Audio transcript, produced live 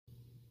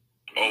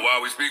Oh,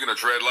 while we speaking of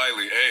tread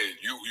lightly, hey,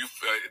 you,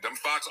 them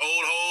Fox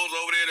old hoes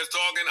over there that's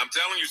talking, I'm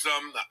telling you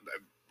something.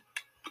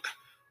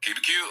 Keep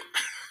it cute.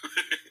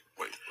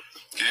 Wait.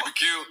 Keep it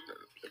cute.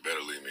 They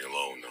better leave me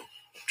alone, though.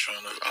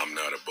 I'm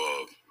not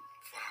above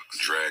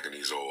dragging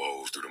these old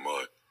hoes through the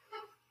mud.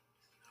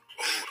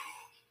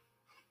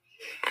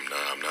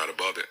 I'm not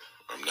above it.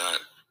 I'm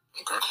not.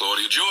 Okay.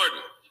 Claudia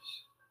Jordan,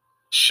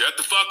 shut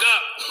the fuck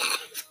up.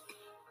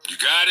 You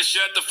gotta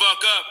shut the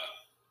fuck up.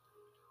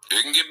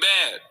 It can get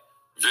bad.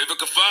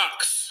 Vivica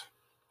Fox.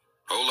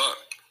 Hold up.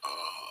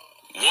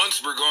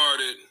 Once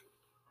regarded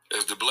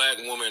as the black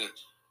woman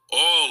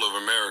all of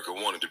America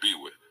wanted to be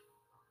with.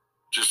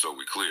 Just so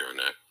we clear on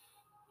that.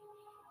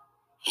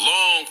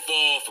 Long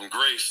fall from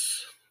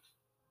grace.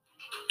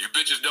 You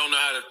bitches don't know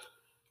how to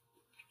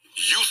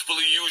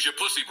usefully use your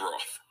pussy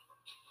broth.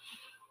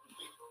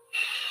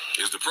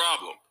 Is the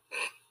problem.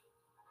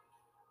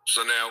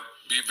 So now,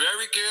 be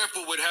very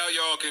careful with how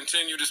y'all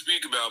continue to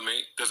speak about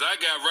me, because I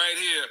got right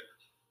here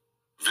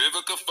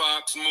Vivica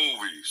Fox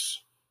movies.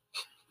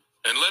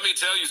 And let me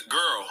tell you,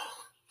 girl,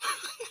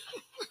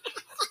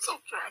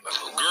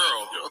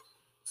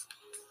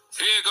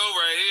 here you go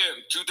right here,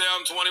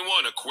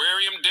 2021,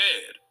 Aquarium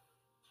Dead.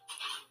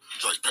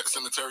 Like Pet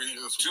Cemetery.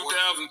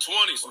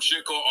 2020, some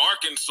shit called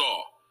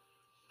Arkansas.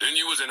 Then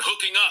you was in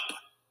Hooking Up.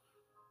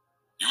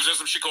 You was in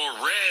some shit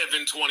called Rev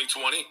in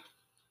 2020.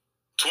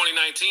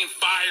 2019,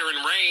 Fire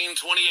and Rain.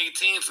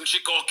 2018, some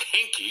shit called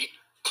Kinky.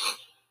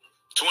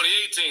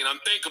 2018,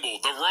 Unthinkable,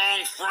 The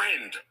Wrong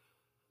Friend.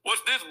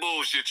 What's this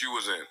bullshit you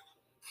was in?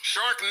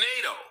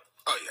 Sharknado.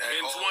 Oh, yeah.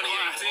 In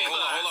 2018.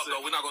 Hold up,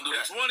 though. We're not going to do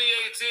that. In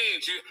 2018,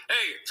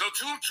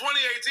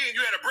 2018,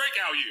 you had a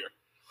breakout year.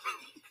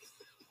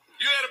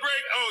 You had a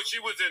break. Oh, she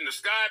was in The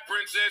Sky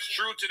Princess,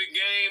 True to the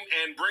Game,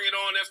 and Bring It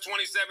On. That's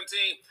 2017.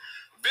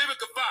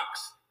 Vivica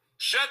Fox,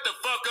 shut the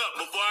fuck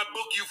up before I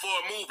book you for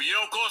a movie. It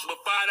don't cost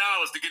but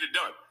 $5 to get it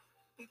done.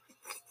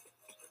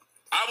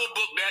 I will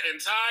book that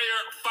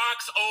entire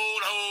Fox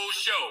Old Ho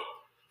show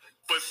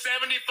for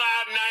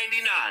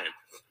 $75.99.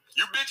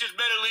 You bitches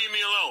better leave me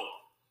alone.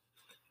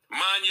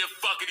 Mind your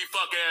fuckity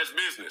fuck ass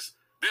business.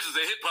 This is a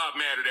hip hop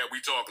matter that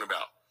we talking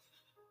about.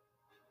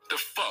 The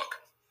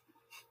fuck?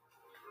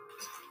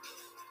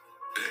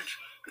 Bitch.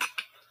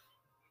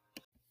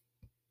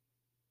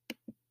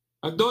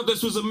 I thought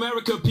this was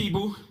America,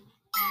 people.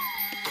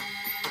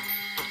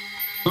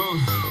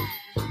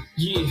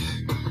 Yeah.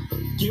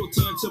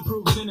 Guilty until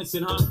proven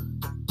innocent, huh?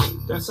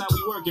 That's how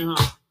we working,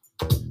 huh?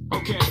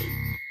 Okay.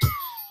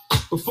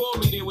 Before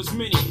me there was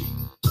many.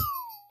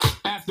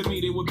 After me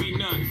there would be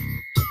none.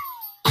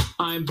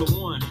 I am the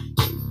one.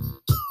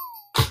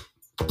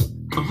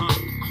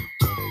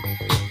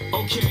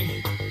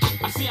 Okay.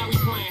 I see how we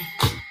playing.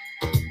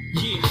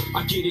 Yeah,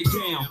 I get it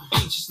down.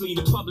 Anxiously,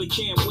 the public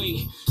can't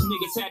wait.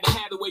 Niggas had to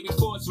have it way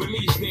before its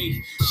release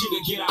date.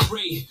 Jigga get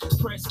irate.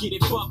 Press get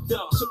it fucked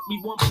up. Took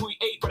me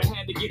 1.8, but I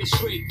had to get it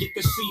straight. Get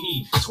the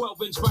CD,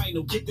 12-inch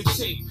vinyl, get the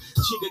tape.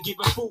 Jigga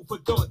giving food for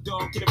thought,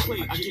 dog. Get a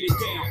plate, I get it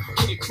down.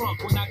 Get it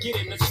crunk when I get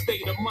in the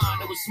state of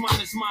mind. It was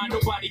mine is mine,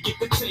 nobody get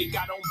the take.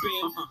 I don't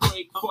bend,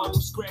 break,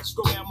 fold, scratch,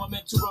 go down my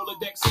mental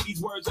Rolodex. See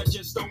these words I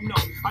just don't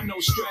know. I know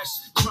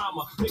stress,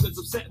 trauma. Niggas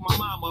upset my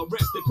mama.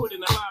 Arrested, put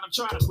in a line. I'm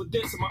trying to put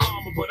this in my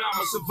armor, but I'm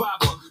a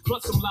survivor,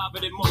 plus I'm liver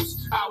than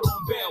most. Out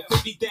on bail,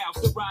 50,000,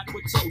 still riding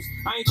with toast.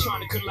 I ain't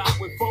trying to collide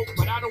with folk,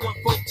 but I don't want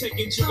folk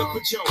taking Jigga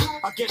for Joe.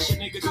 I guess your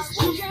niggas is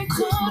woke.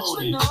 Good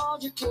morning.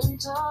 You can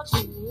touch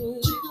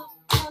me.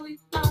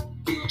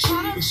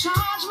 Try to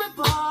charge me,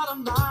 but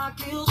I'm not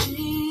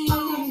guilty.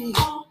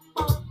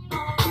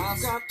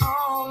 I've got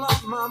all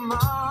of my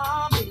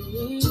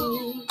money. Tell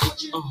me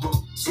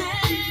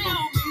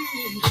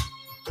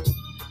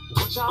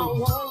what y'all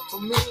want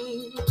from me.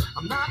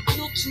 I'm not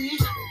guilty.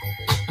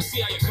 I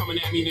see how you're coming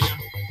at me now.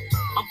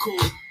 I'm cool.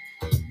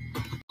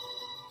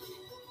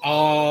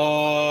 Oh,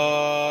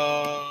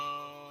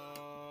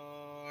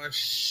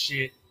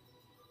 shit.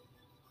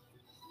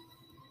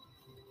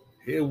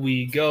 Here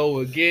we go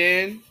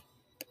again.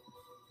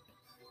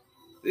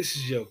 This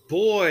is your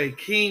boy,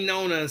 King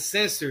Known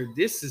Uncensored.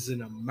 This is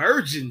an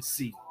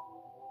emergency.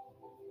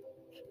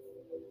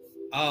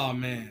 Oh,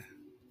 man.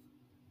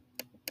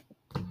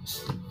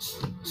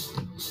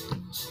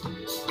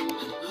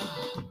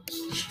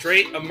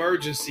 Straight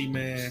emergency,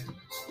 man.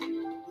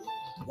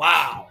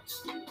 Wow.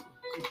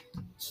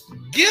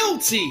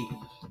 Guilty.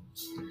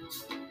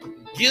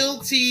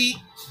 Guilty.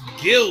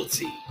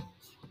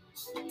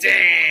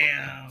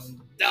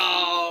 Damn,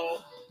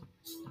 dog.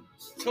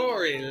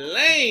 Tory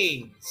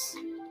Lanez.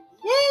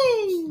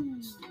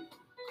 Woo.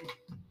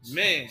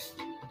 Man.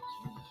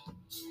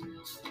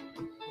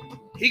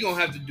 He gonna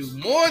have to do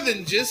more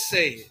than just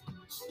say it.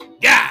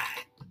 God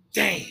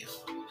damn.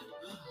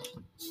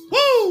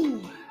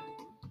 Woo.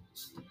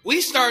 We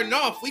starting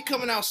off. We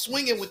coming out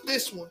swinging with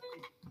this one.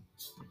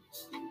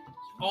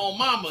 On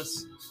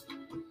mamas.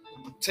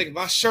 Taking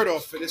my shirt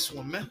off for this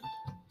one, man.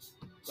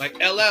 Like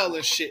LL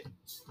and shit.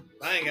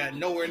 I ain't got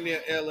nowhere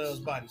near LL's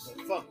body,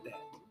 but fuck that.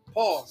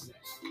 Pause that.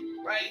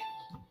 Right?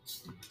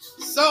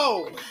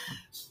 So,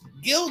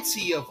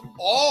 guilty of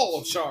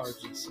all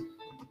charges.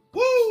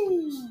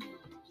 Woo!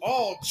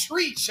 All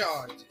 3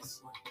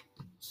 charges.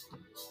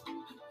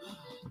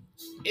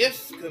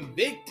 If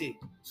convicted,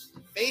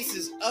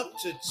 faces up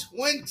to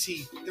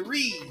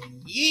 23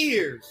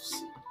 years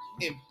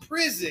in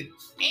prison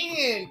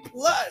and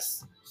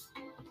plus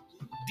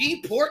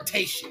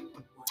deportation.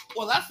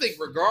 Well, I think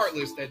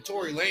regardless that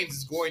Tory Lanez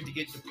is going to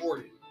get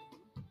deported.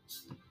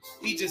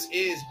 He just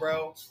is,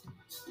 bro.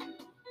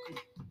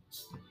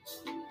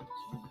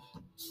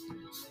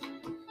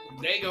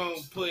 They gonna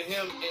put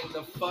him in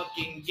the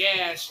fucking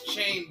gas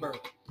chamber.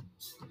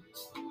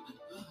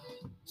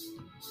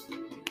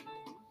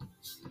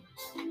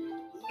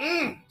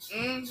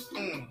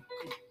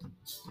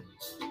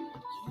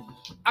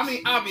 I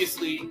mean,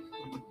 obviously,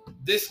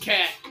 this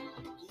cat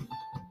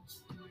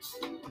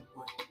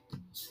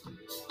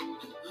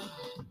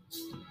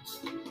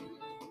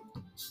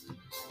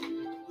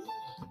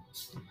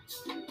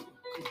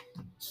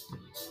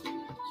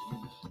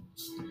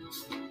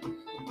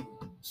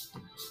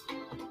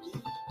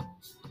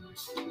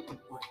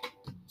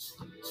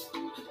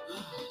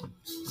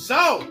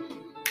So,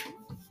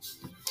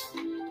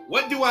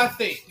 what do I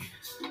think?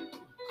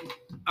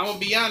 I'm gonna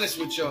be honest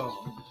with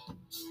y'all.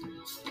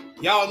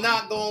 Y'all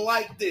not gonna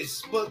like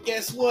this, but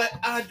guess what?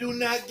 I do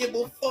not give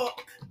a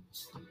fuck.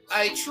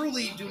 I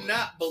truly do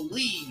not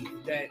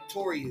believe that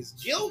Tory is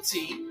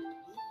guilty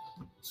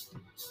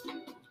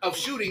of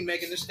shooting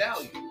Megan Thee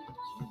Stallion.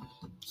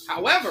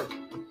 However,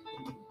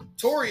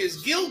 Tory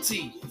is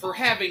guilty for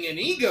having an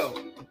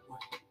ego.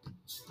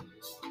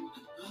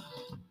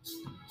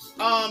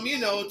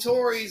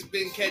 Tory's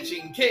been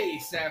catching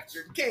case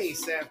after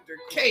case after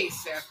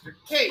case after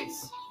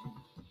case.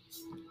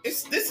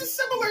 This is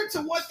similar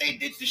to what they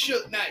did to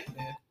Suge Knight,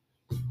 man.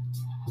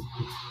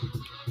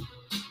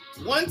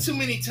 One too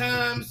many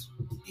times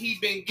he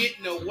been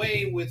getting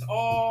away with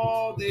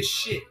all this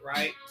shit,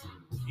 right?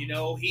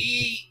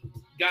 He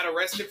got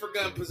arrested for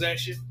gun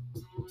possession.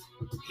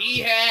 He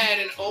had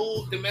an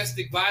old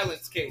domestic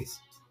violence case.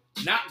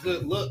 Not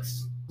good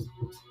looks.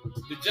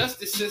 The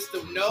justice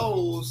system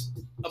knows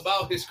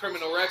about his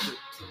criminal record.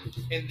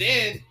 And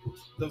then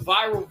the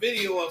viral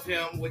video of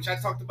him, which I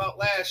talked about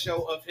last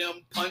show, of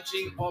him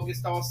punching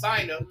August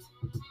Alsina,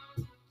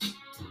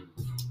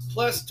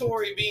 plus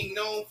Tory being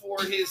known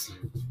for his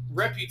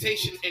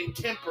reputation and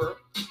temper,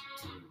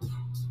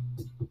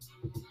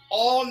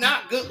 all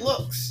not good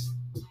looks.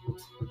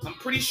 I'm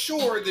pretty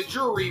sure the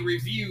jury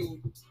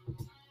reviewed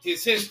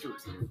his history.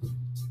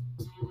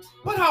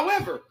 But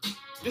however,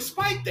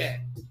 despite that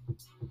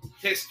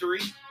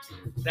history,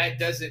 that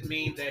doesn't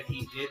mean that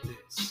he did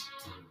this.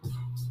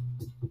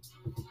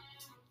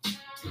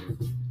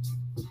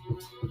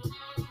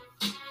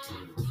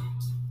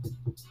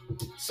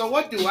 So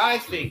what do I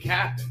think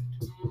happened?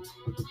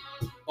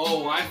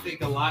 Oh, I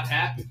think a lot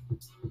happened.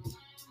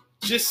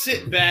 Just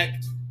sit back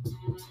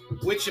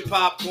with your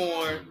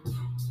popcorn,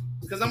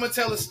 because I'm going to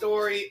tell a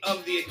story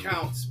of the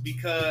accounts,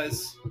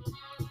 because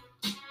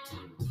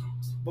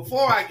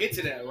before I get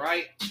to that,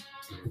 right?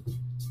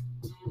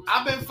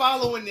 I've been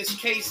following this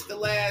case the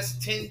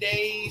last 10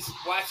 days,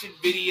 watching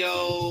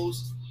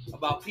videos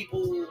about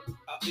people,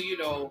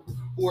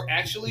 who are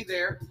actually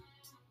there.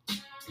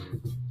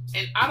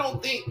 And I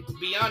don't think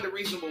beyond a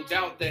reasonable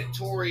doubt that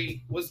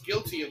Tory was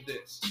guilty of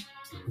this.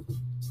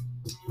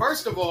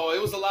 First of all, it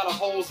was a lot of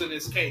holes in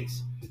this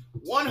case.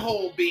 One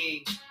hole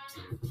being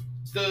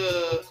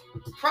the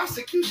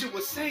prosecution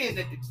was saying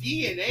that the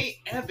DNA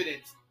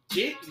evidence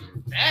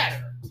didn't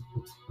matter.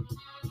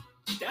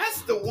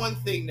 That's the one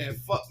thing that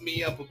fucked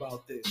me up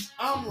about this.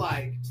 I'm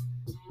like,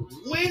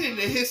 when in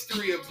the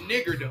history of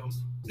niggerdom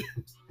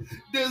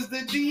does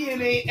the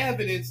DNA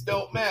evidence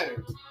don't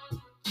matter?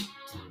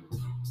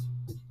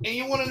 And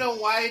you want to know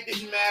why it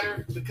didn't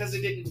matter? Because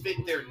it didn't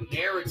fit their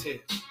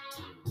narrative.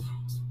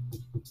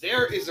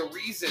 There is a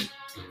reason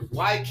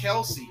why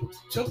Kelsey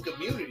took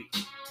immunity.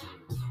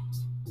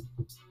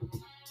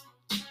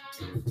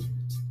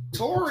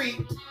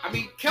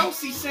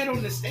 Kelsey said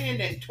on the stand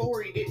that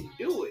Tory didn't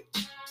do it.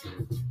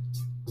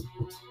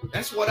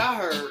 That's what I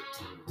heard.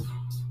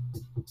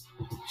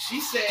 She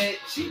said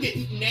she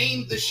didn't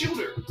name the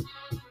shooter.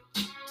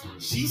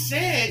 She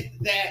said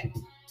that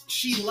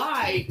she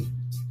lied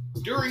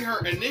during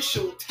her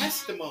initial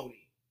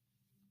testimony.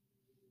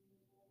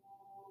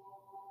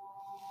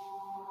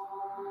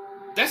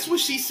 That's what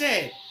she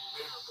said.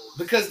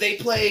 Because they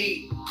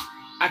played,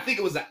 I think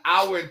it was an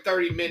hour and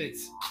 30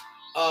 minutes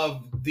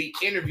of the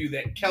interview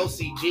that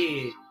Kelsey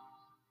did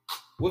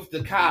with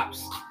the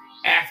cops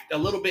a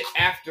little bit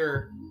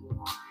after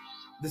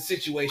the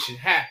situation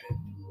happened.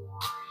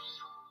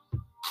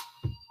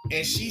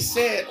 And she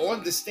said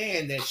on the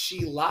stand that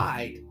she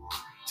lied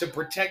to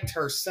protect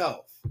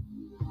herself.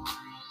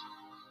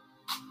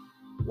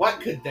 What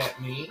could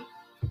that mean?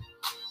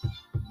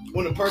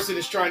 When a person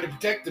is trying to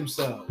protect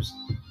themselves.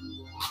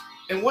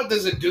 And what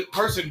does a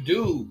person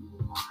do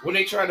when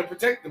they try to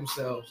protect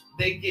themselves?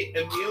 They get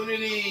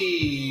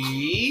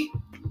immunity.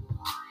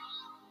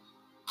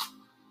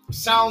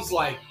 Sounds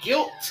like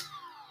guilt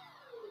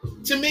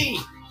to me.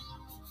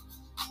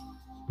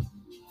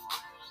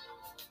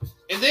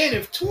 And then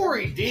if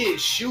Tory did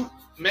shoot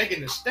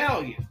Megan Thee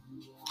Stallion,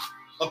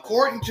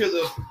 according to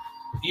the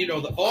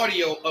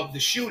audio of the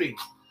shooting,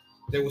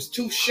 there was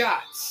 2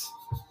 shots.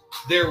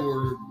 There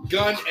were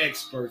gun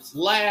experts,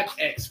 lab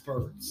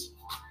experts,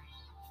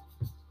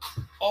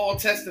 all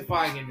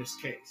testifying in this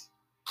case.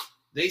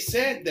 They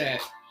said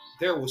that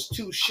there was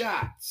 2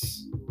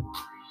 shots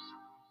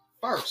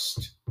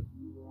first.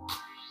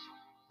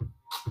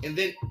 And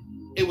then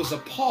it was a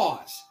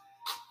pause.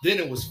 Then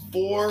it was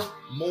 4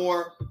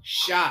 more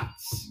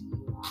shots.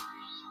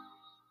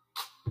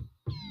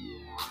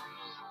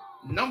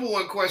 Number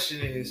one question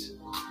is,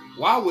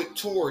 why would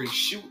Tory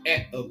shoot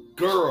at a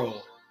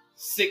girl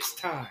 6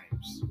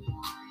 times?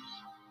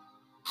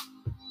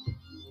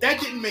 That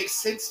didn't make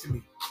sense to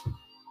me.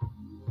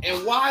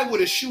 And why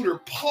would a shooter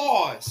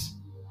pause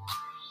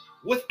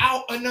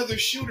without another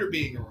shooter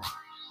being around?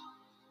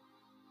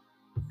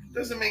 It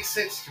doesn't make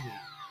sense to me.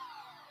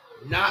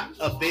 Not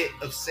a bit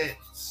of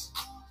sense.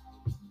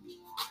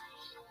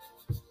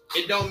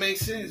 It don't make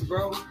sense,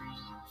 bro.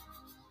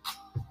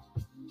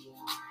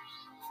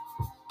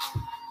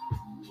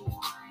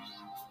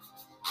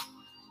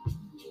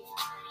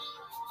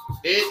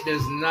 It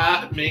does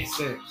not make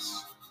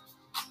sense.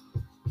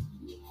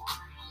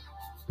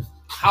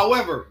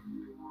 However,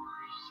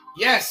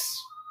 yes,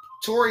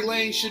 Tory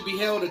Lanez should be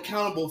held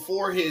accountable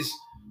for his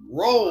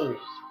role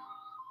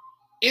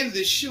in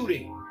the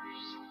shooting.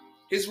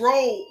 His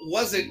role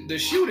wasn't the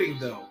shooting,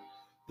 though.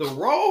 The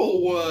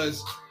role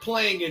was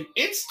playing an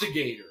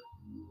instigator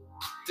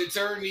to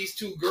turn these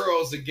 2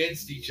 girls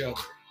against each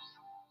other.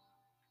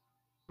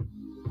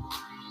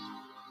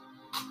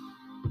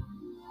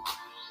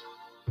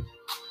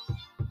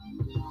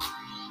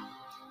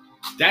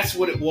 That's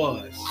what it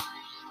was.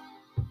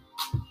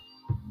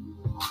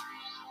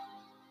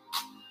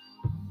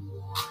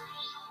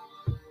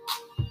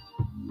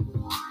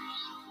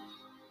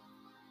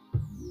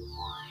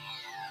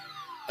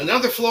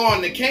 Another flaw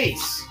in the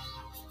case,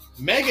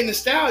 Megan Thee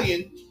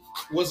Stallion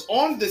was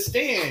on the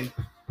stand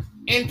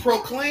and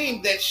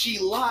proclaimed that she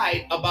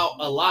lied about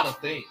a lot of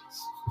things.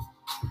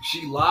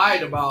 She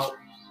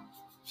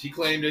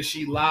claimed that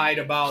she lied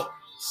about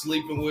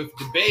sleeping with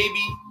the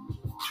baby,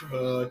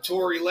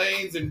 Tory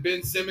Lanez and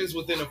Ben Simmons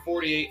within a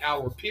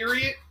 48-hour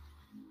period.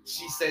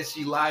 She said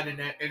she lied in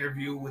that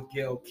interview with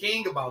Gayle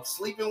King about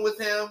sleeping with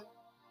him.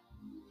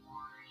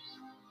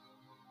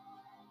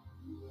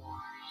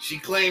 She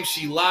claimed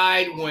she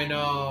lied when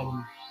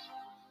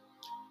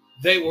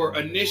they were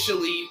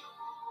initially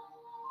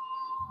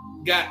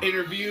got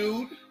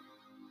interviewed.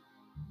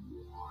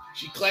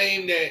 She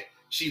claimed that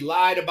she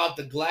lied about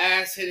the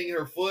glass hitting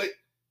her foot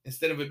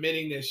instead of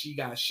admitting that she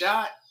got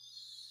shot.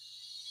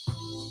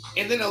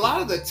 And then a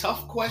lot of the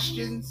tough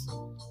questions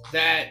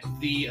that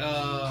the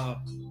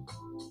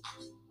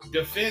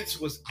defense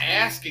was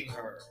asking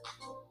her,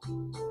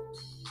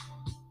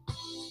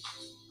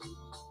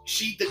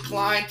 she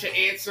declined to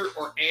answer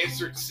or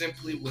answered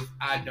simply with,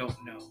 "I don't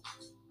know."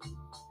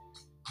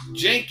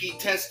 Janky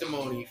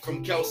testimony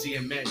from Kelsey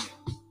and Megan.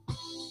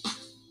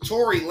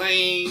 Tory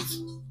Lanez,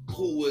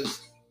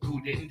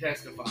 who didn't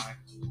testify.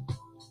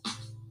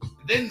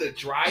 Then the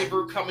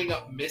driver coming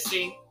up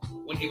missing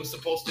when he was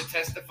supposed to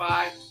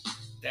testify.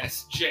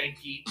 That's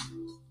janky.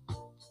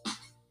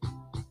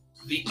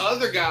 The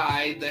other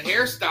guy, the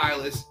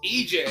hairstylist,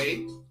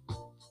 EJ,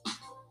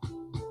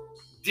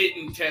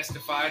 didn't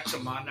testify, to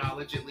my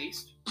knowledge at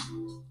least.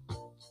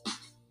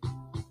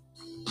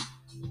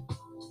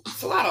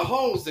 It's a lot of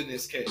holes in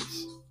this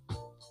case.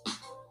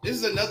 This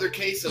is another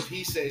case of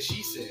he said,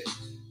 she said.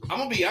 I'm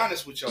going to be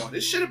honest with y'all.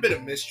 This should have been a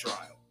mistrial.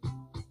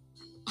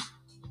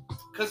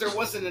 Because there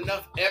wasn't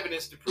enough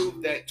evidence to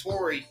prove that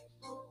Tory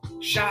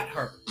shot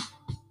her.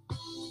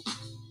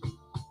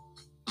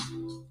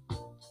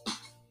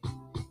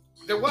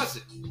 There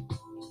wasn't.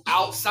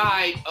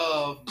 Outside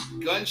of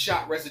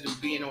gunshot residue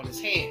being on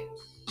his hand.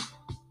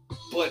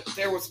 But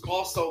there was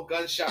also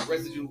gunshot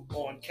residue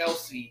on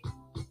Kelsey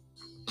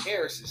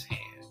Harris's hand.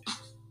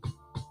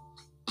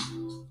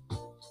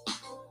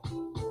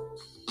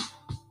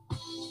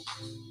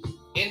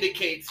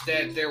 Indicates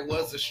that there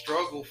was a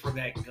struggle for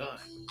that gun.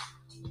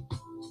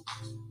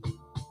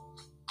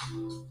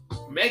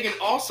 Megan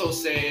also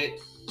said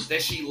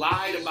that she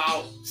lied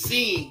about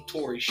seeing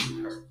Tory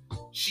shoot her.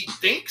 She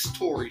thinks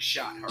Tory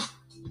shot her,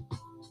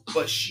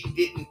 but she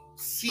didn't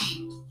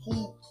see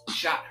who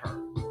shot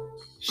her.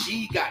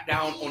 She got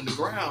down on the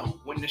ground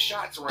when the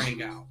shots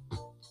rang out.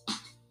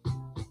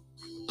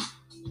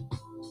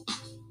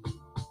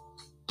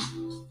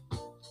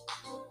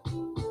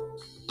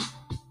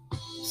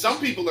 Some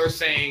people are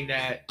saying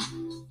that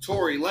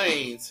Tory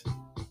Lanez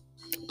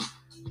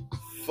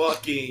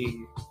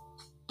fucking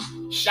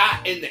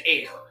shot in the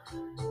air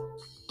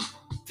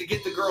to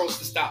get the girls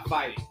to stop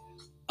fighting.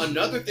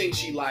 Another thing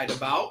she lied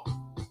about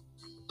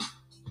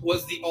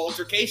was the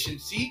altercation.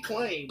 She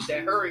claimed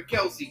that her and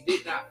Kelsey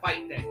did not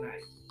fight that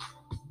night.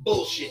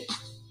 Bullshit.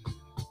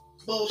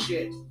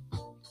 Bullshit.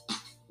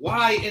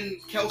 Why in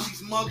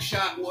Kelsey's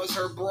mugshot was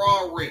her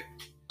bra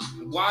ripped?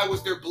 Why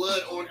was there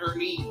blood on her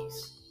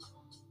knees?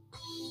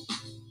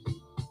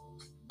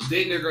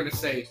 Then they're gonna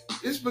say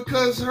it's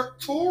because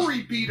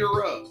Tory beat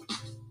her up.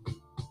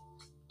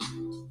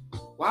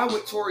 Why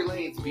would Tory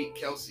Lanez beat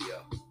Kelsey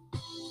up?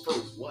 For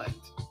what?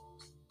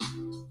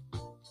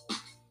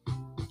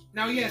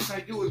 Now, yes,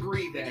 I do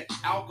agree that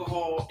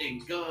alcohol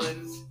and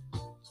guns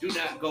do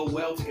not go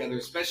well together,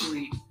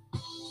 especially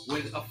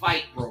when a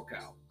fight broke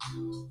out.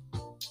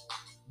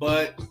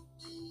 But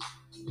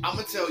I'm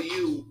going to tell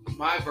you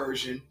my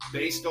version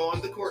based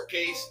on the court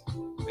case,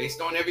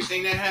 based on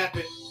everything that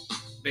happened,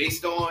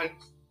 based on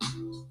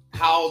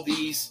how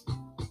these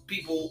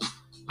people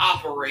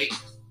operate.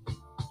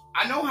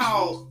 I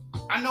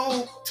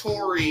know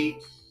Tory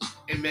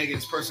and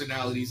Megan's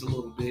personalities a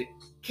little bit.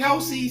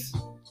 Kelsey's,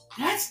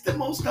 that's the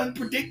most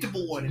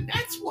unpredictable one, and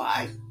that's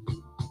why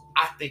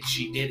I think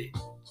she did it.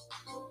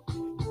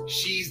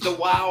 She's the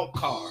wild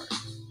card.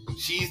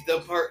 She's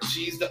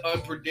the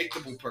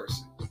unpredictable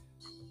person.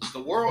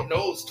 The world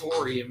knows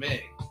Tory and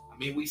Meg. I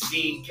mean, we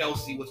seen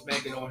Kelsey with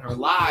Megan on her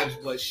lives,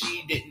 but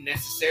she didn't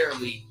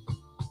necessarily,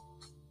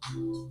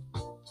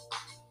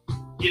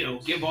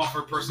 give off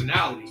her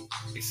personality,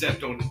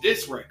 except on the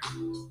diss record.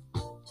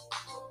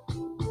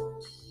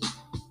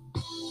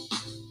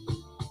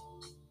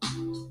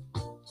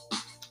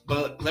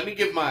 But let me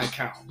give my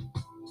account.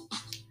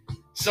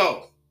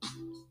 So,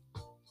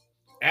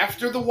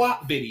 after the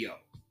WAP video,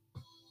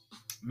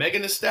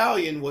 Megan Thee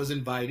Stallion was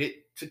invited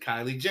to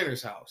Kylie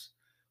Jenner's house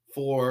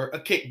for a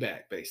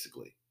kickback,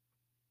 basically.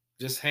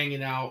 Just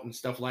hanging out and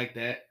stuff like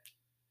that.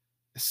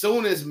 As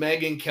soon as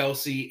Megan,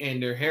 Kelsey,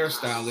 and their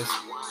hairstylist,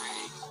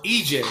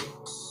 EJ,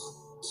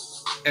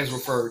 as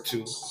referred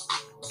to,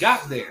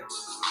 got there,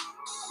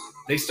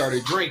 they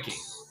started drinking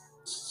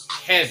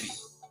heavy.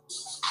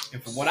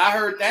 And from what I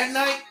heard that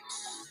night,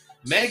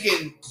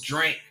 Megan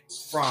drank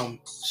from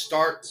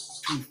start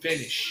to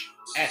finish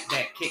at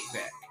that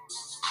kickback.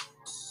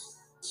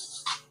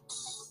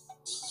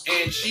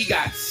 And she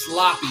got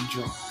sloppy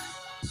drunk.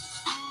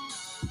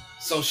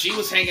 So she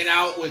was hanging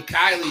out with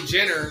Kylie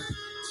Jenner.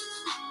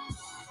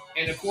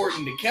 And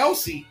according to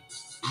Kelsey,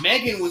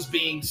 Megan was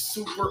being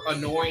super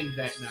annoying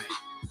that night.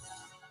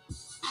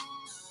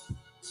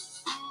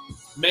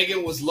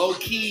 Megan was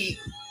low-key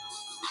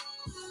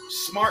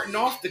smarting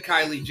off to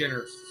Kylie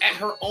Jenner at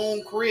her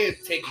own crib,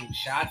 taking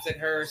shots at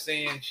her,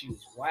 saying she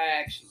was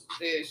whack, she was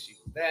this, she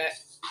was that.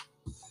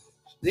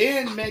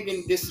 Then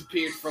Megan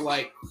disappeared for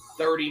like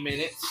 30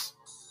 minutes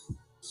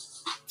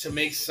to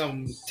make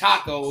some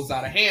tacos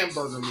out of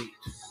hamburger meat.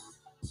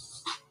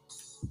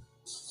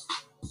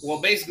 Well,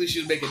 basically she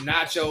was making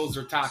nachos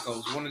or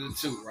tacos, one of the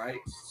two, right?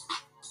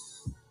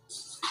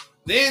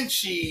 Then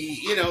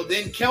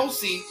then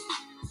Kelsey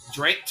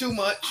drank too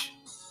much.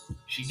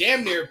 She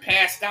damn near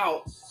passed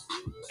out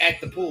at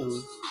the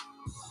pool.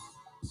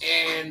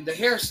 And the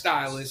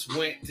hairstylist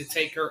went to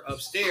take her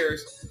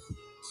upstairs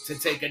to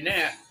take a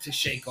nap to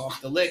shake off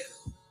the liquor.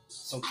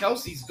 So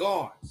Kelsey's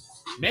gone.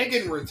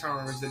 Megan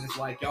returns and it's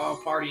like, y'all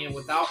partying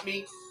without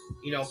me?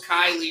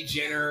 Kylie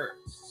Jenner,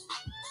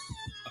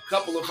 a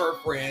couple of her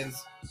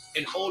friends,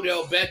 and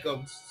Odell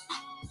Beckham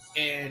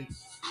and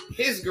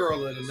his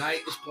girl of the night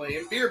was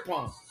playing beer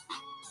pong.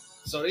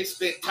 So they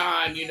spent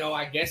time,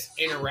 I guess,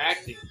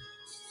 interacting.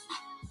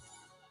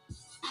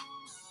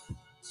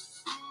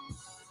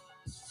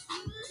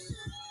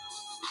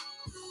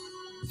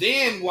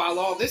 Then, while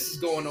all this is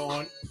going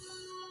on,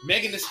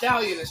 Megan Thee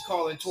Stallion is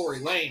calling Tory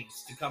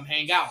Lanez to come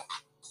hang out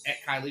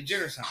at Kylie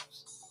Jenner's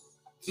house.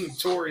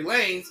 Tory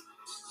Lanez,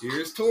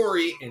 here's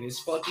Tory and his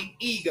fucking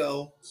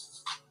ego.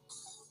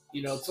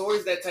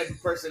 Tory's that type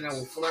of person that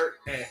will flirt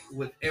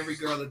with every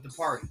girl at the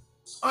party.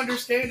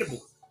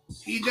 Understandable.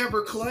 He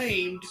never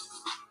claimed,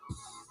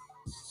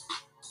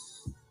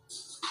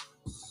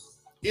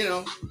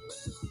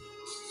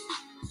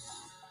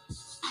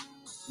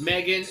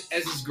 Megan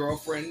as his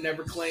girlfriend,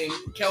 never claimed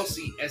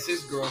Kelsey as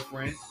his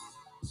girlfriend.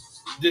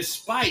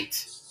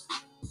 Despite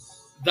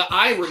the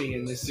irony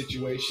in this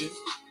situation,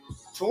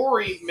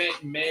 Tory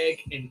met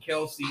Meg and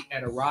Kelsey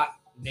at a Rock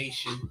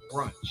Nation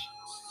brunch.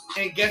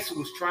 And guess who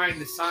was trying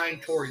to sign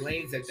Tory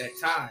Lanez at that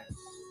time?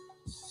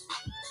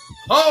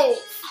 Hov!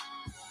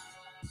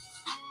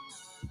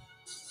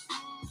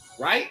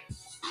 Right?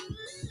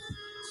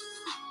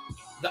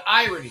 The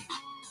irony.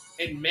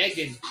 And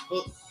Megan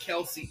hooked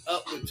Kelsey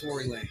up with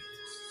Tory Lanez.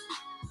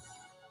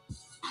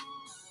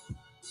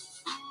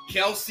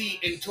 Kelsey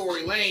and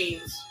Tory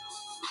Lanez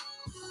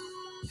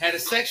had a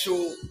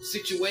sexual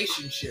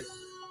situationship.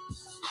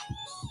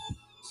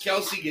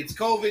 Kelsey gets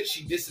COVID.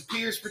 She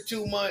disappears for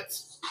 2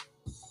 months.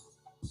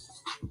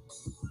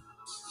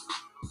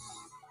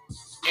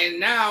 And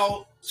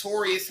now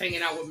Tory is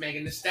hanging out with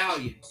Megan Thee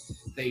Stallion.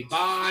 They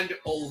bond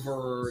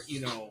over,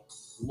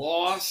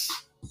 loss.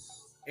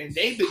 And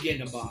they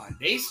begin to bond.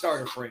 They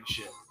start a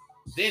friendship.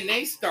 Then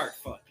they start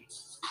fucking.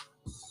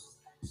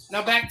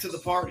 Now back to the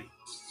party.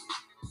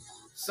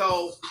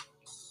 So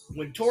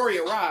when Tory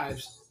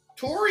arrives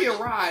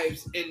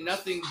in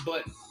nothing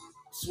but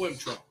swim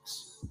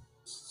trunks.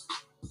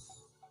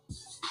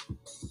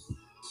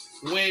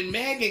 When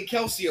Meg and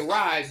Kelsey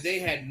arrived, they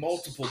had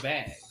multiple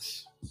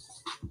bags.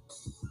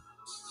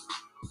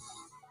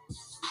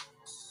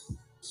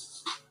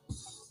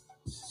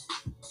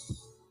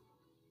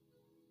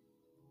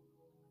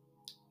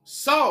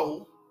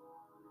 So,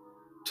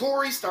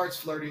 Tori starts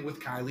flirting with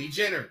Kylie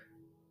Jenner.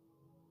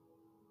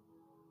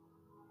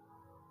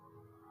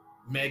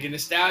 Megan Thee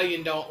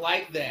Stallion don't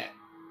like that.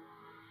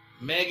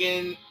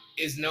 Megan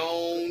is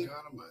known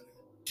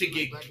to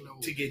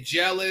get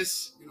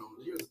jealous.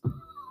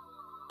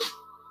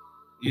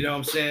 You know what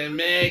I'm saying?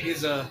 Meg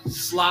is a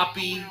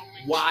sloppy,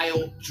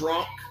 wild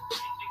drunk.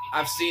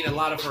 I've seen a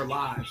lot of her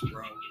lives,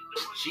 bro.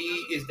 She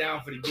is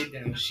down for the get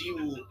down. She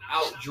will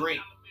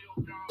outdrink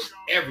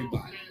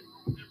everybody.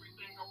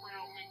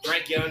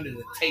 Drink you under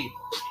the table.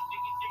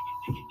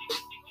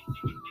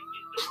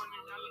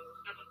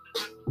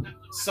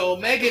 So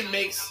Megan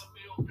makes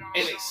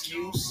an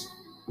excuse.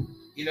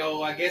 You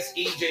know, I guess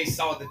EJ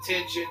saw the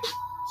tension.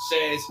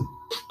 Says,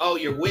 oh,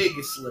 your wig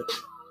is slipping.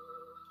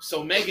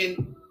 So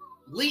Megan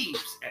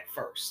leaves at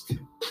first.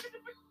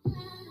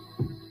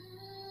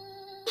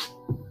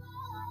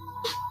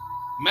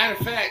 Matter of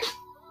fact,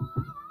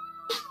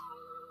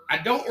 I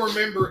don't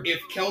remember if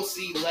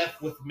Kelsey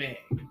left with Meg.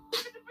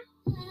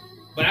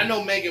 But I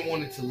know Megan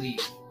wanted to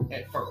leave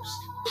at first.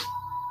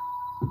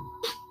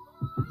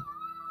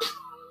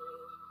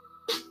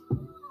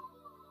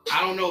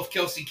 I don't know if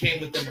Kelsey came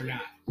with them or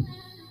not.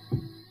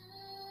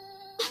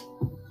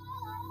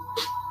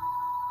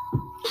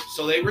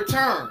 So they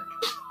returned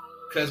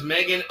because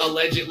Megan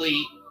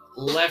allegedly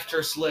left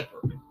her slipper.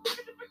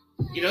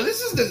 You know,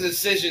 this is the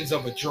decisions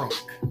of a drunk.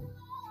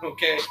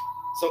 Okay?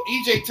 So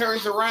EJ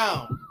turns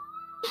around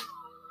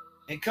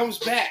and comes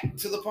back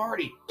to the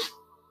party.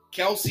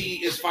 Kelsey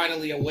is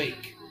finally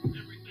awake.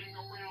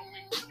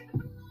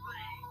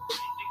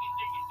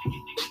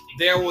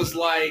 There was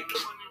like,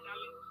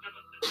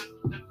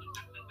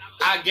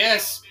 I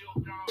guess,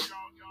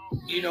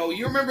 you know,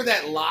 you remember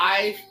that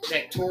live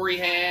that Tori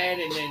had,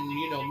 and then,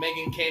 you know,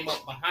 Megan came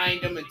up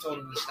behind him and told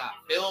him to stop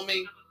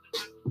filming.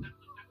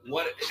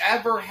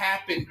 Whatever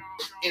happened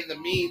in the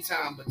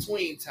meantime,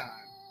 between time,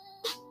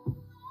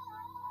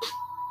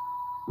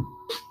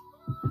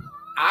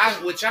 I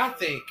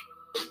think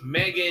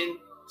Megan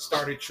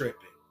started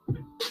tripping.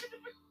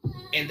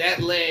 And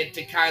that led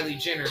to Kylie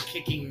Jenner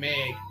kicking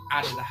Meg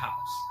out of the house.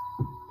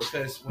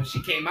 Because when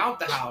she came out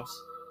the house,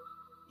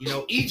 you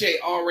know, EJ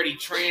already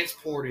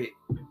transported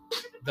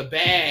the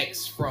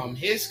bags from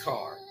his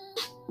car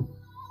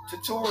to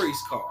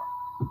Tori's car.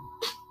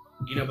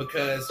 You know,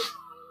 because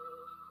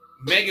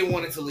Megan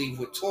wanted to leave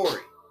with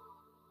Tori.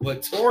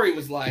 But Tori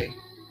was like,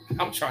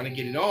 I'm trying to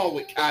get it on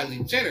with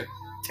Kylie Jenner.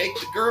 Take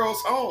the girls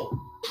home.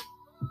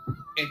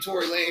 And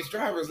Tory Lanez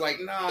driver's like,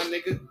 nah,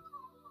 nigga,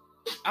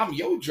 I'm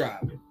your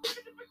driver.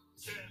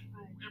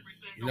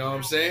 You know what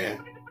I'm saying?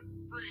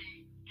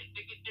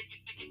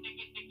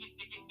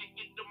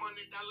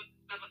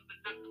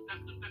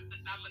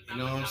 You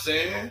know what I'm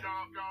saying?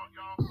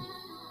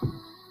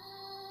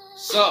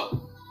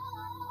 So,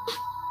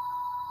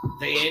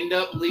 they end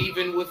up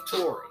leaving with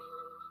Tori.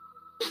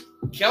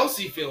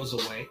 Kelsey feels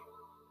away.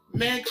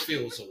 Meg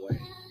feels away.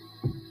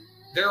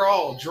 They're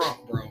all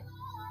drunk, bro.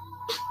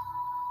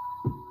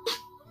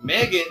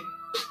 Megan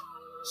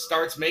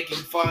starts making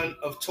fun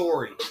of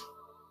Tori.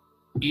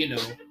 You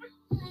know,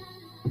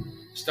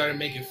 started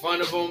making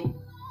fun of him,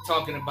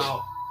 talking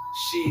about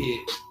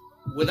shit.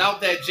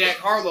 Without that Jack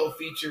Harlow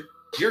feature,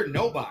 you're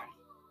nobody.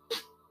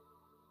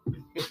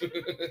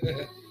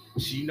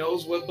 She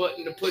knows what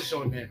button to push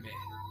on that man.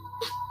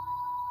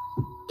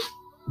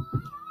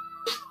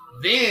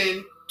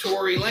 Then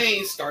Tory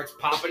Lanez starts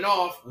popping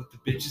off with the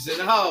bitches and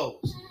the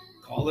hoes.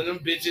 Calling them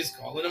bitches,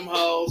 calling them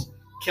hoes.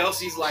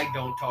 Kelsey's like,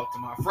 don't talk to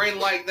my friend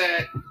like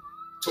that.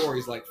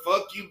 Tori's like,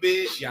 fuck you,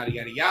 bitch, yada,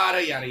 yada,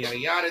 yada, yada, yada,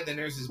 yada. Then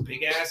there's this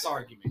big-ass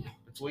argument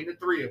between the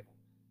three of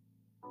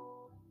them.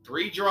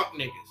 Three drunk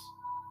niggas.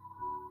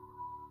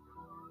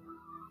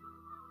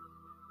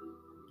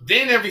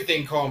 Then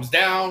everything calms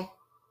down.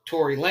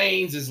 Tory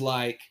Lanez is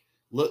like,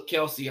 look,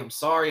 Kelsey, I'm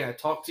sorry I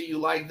talked to you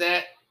like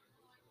that.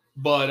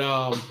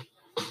 But,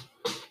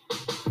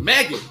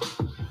 Megan,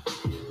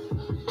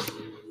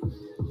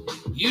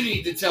 you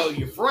need to tell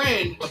your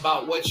friend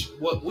about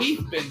what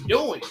we've been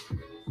doing.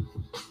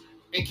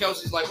 And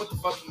Kelsey's like, what the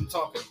fuck are you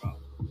talking about?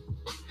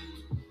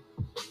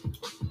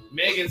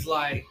 Megan's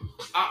like,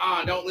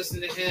 don't listen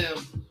to him.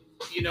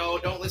 You know,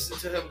 don't listen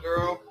to him,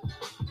 girl.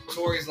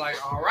 Tori's like,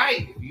 all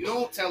right, if you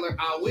don't tell her,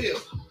 I will.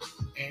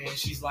 And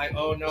she's like,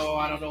 oh no,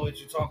 I don't know what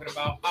you're talking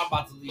about. I'm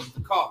about to leave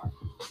the car.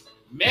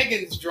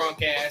 Megan's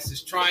drunk ass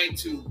is trying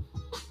to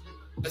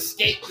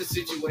escape the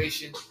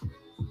situation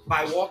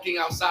by walking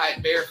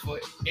outside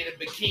barefoot in a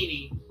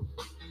bikini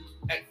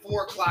at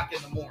 4 o'clock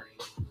in the morning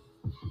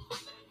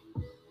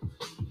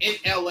in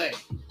LA.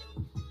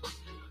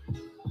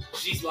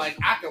 She's like,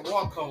 I can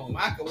walk home.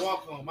 I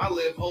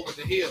live over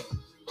the hill.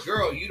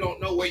 Girl, you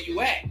don't know where you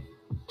at.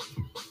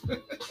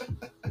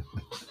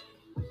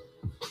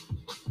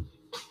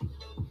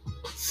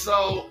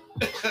 So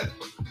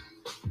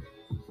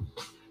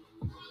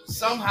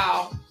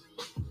somehow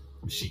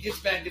she gets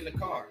back in the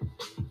car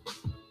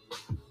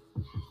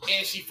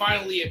and she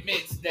finally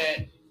admits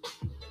that,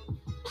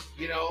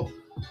 you know,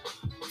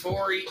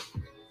 Tori,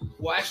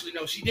 well, actually,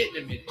 no, she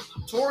didn't admit it.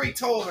 Tori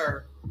told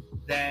her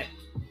that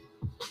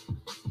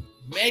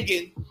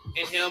Megan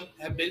and him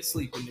have been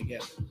sleeping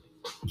together.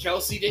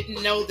 Kelsey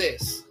didn't know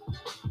this.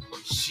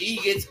 She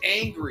gets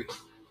angry.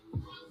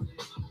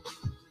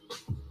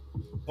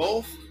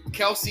 Both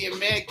Kelsey and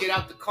Meg get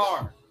out the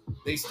car.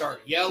 They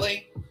start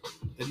yelling.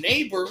 The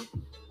neighbor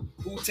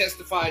who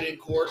testified in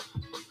court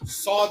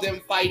saw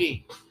them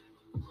fighting.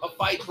 A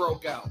fight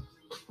broke out.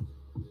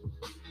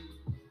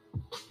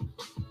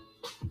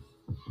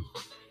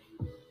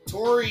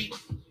 Tory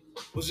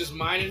was just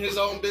minding his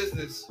own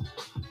business.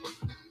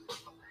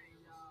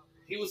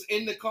 He was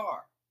in the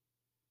car.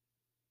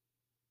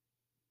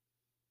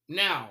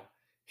 Now,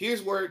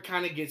 here's where it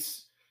kind of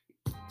gets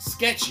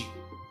sketchy.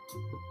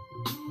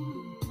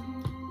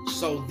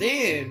 So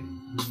then,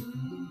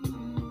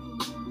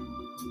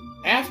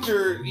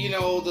 after,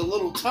 the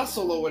little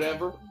tussle or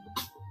whatever,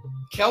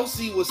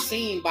 Kelsey was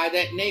seen by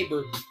that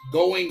neighbor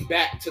going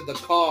back to the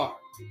car.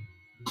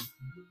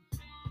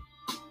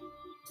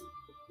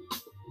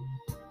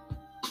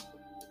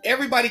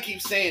 Everybody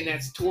keeps saying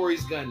that's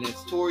Tory's gun.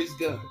 That's Tory's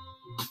gun.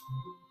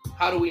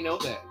 How do we know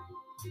that?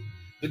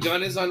 The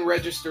gun is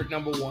unregistered,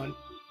 number one.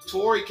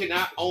 Tory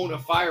cannot own a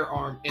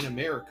firearm in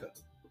America.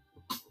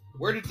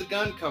 Where did the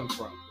gun come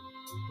from?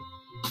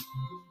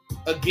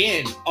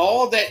 Again,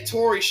 all that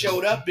Tory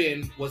showed up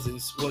in was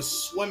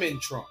swimming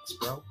trunks,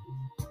 bro.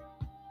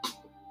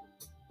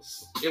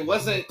 It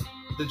wasn't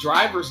the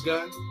driver's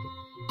gun.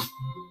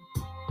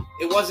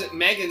 It wasn't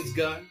Megan's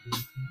gun.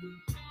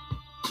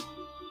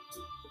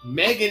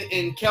 Megan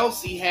and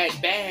Kelsey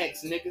had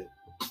bags, nigga.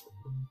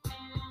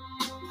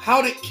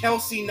 How did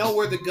Kelsey know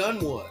where the gun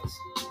was?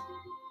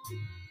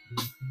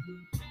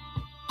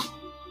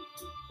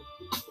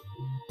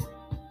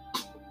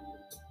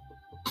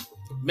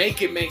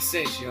 Make it make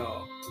sense,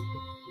 y'all.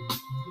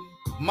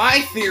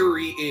 My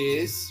theory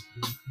is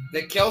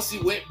that Kelsey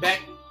went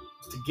back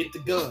to get the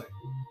gun.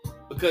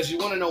 Because you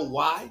want to know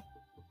why?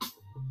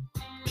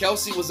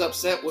 Kelsey was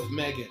upset with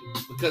Megan.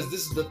 Because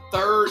this is the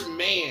third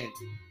man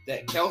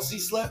that Kelsey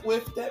slept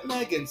with that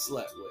Megan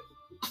slept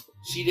with.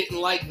 She didn't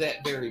like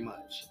that very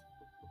much.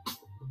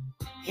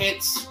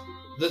 Hence,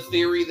 the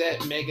theory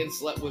that Megan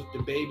slept with the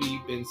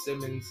baby, Ben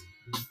Simmons,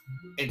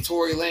 and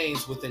Tory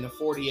Lanez within a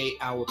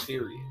 48-hour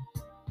period.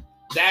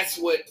 That's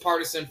what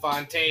Partisan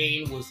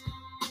Fontaine was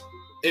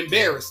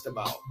embarrassed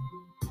about.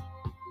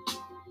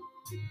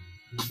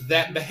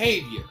 That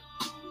behavior.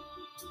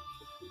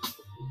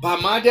 By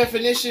my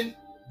definition,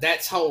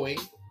 that's hoeing.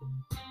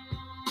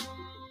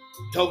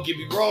 Don't get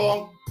me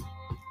wrong.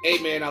 Hey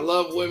man, I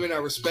love women, I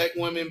respect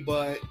women,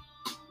 but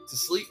to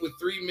sleep with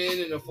 3 men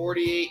in a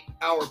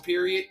 48-hour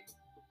period,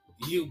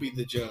 you be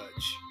the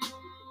judge.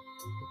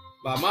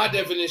 By my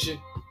definition,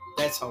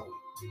 that's hoeing.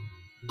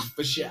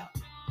 For sure.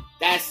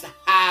 That's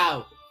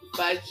how.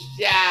 For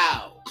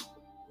sure.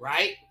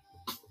 Right?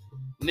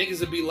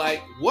 Niggas would be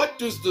like, what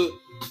does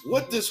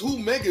who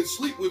Megan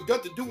sleep with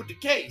got to do with the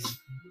case?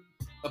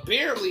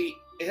 Apparently,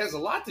 it has a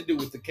lot to do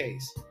with the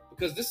case.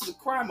 Because this is a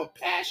crime of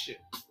passion.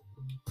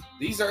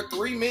 These are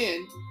 3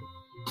 men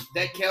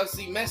that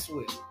Kelsey messed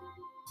with.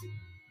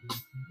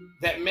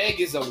 That Meg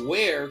is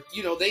aware,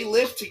 they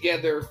lived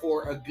together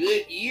for a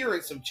good year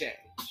and some change.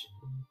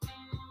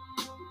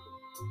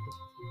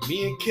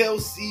 Me and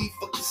Kelsey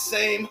fuck the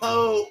same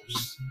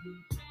hoes.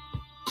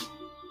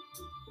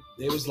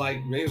 They was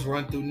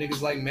run through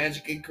niggas like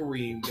Magic and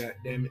Kareem,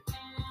 goddammit.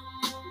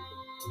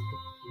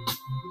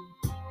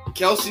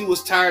 Kelsey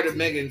was tired of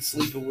Megan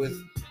sleeping with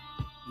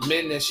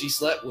men that she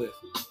slept with.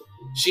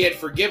 She had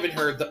forgiven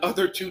her the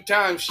other 2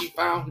 times she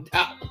found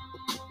out.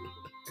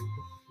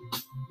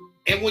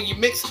 And when you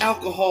mix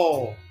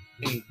alcohol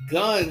and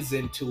guns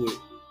into it,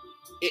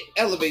 it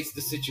elevates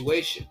the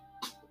situation.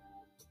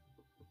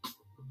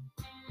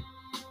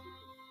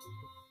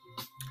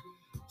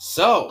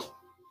 So,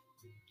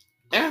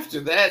 after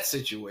that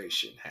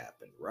situation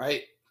happened,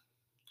 right?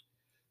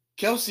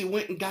 Kelsey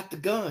went and got the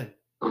gun.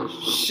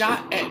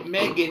 Shot at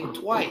Megan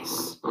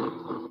twice.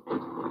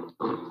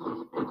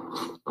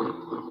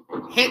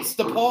 Hence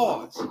the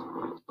pause.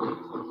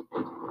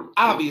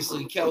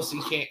 Obviously,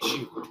 Kelsey can't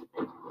shoot.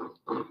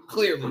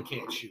 Clearly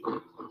can't shoot.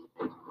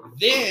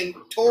 Then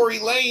Tory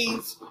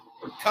Lanez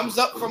comes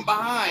up from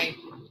behind,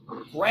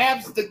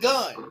 grabs the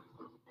gun.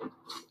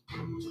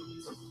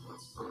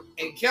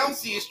 And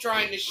Kelsey is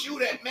trying to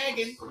shoot at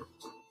Megan.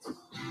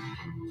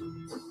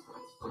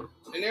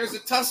 And there's a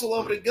tussle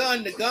over the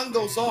gun. The gun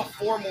goes off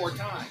 4 more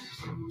times.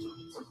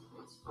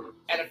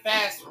 At a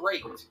fast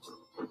rate.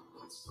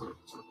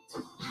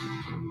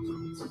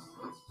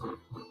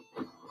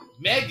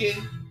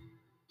 Megan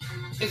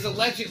is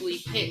allegedly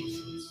hit.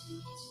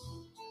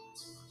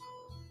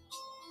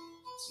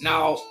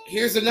 Now,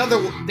 here's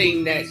another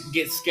thing that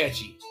gets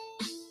sketchy.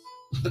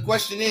 The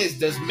question is,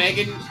 does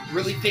Megan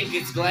really think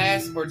it's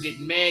glass, or did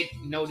Meg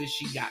notice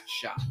she got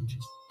shot?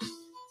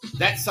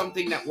 That's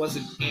something that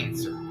wasn't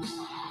answered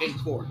in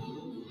court.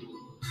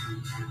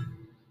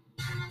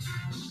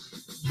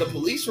 The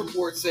police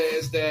report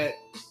says that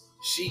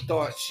she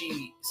thought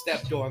she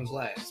stepped on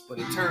glass, but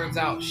it turns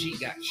out she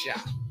got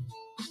shot.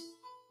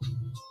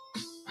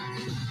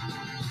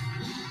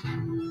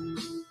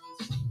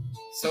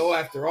 So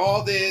after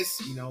all this,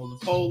 you know,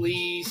 the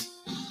police,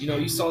 you know,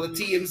 you saw the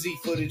TMZ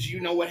footage, you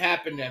know what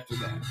happened after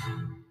that.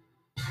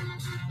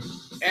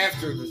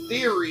 After the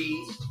theory,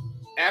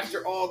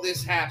 after all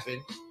this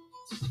happened,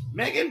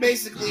 Megan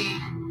basically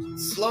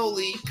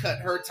slowly cut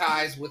her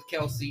ties with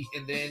Kelsey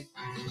and then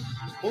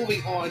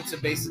moving on to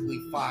basically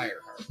fire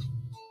her.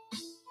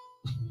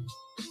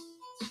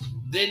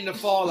 Then the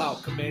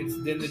fallout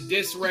commenced. Then the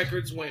diss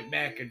records went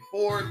back and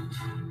forth.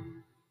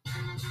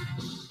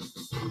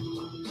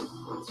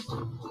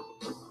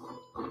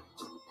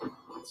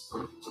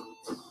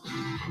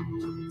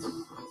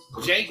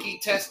 Janky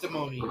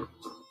testimony,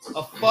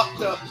 a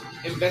fucked up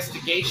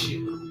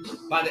investigation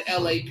by the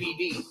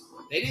LAPD.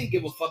 They didn't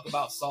give a fuck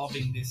about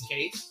solving this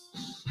case.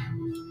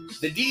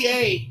 The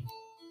DA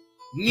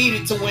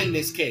needed to win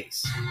this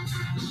case.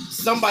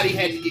 Somebody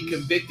had to get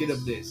convicted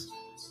of this,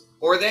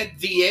 or that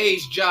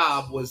DA's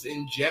job was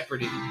in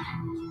jeopardy.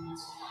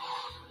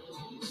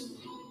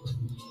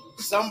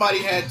 Somebody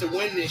had to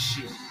win this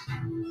shit.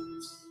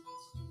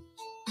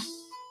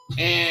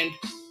 And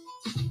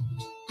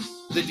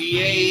the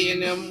DA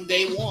and them,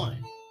 they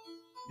won.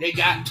 They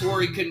got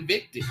Tory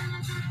convicted.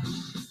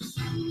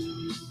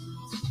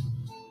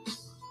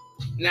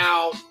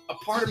 Now, a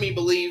part of me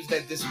believes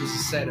that this was a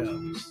setup.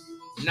 I'm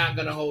not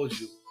gonna hold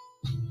you.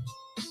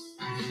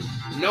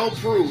 No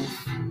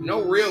proof,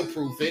 no real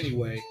proof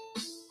anyway,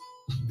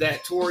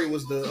 that Tory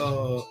was the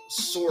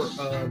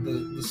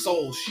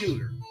sole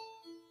shooter.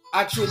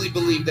 I truly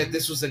believe that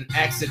this was an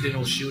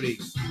accidental shooting.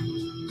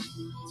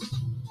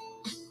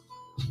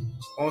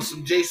 On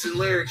some Jason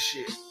Lyric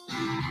shit.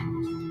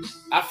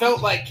 I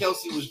felt like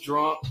Kelsey was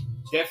drunk,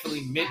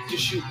 definitely meant to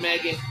shoot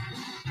Megan.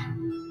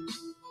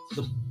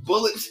 The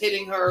bullets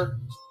hitting her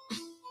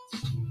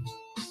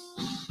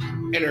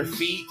and her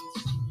feet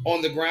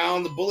on the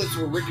ground, the bullets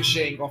were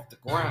ricocheting off the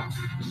ground.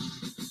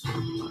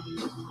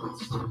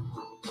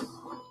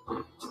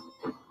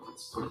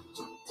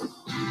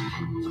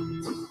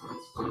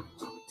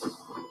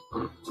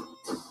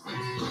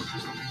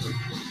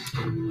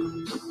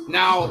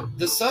 Now,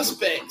 the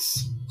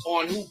suspects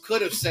on who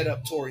could have set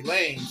up Tory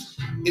Lanez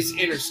is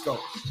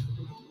Interscope.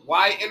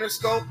 Why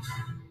Interscope?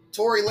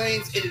 Tory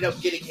Lanez ended up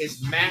getting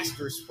his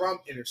masters from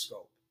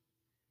Interscope.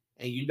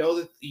 And you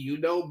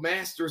know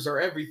masters are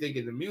everything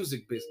in the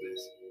music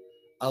business.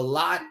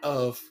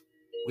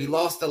 We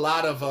lost a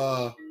lot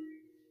of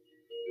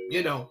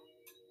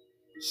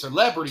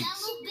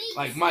celebrities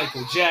like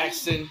Michael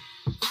Jackson,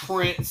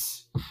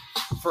 Prince,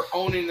 for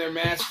owning their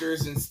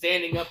masters and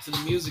standing up to the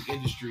music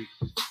industry.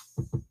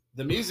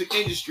 The music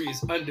industry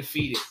is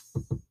undefeated.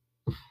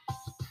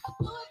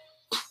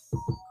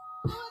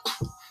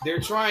 They're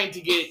trying to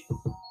get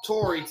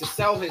Tory to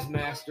sell his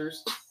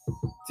masters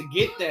to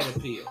get that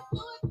appeal,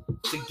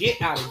 to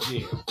get out of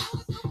jail.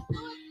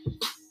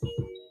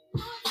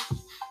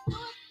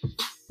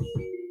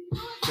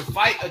 To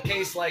fight a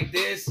case like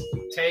this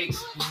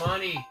takes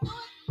money.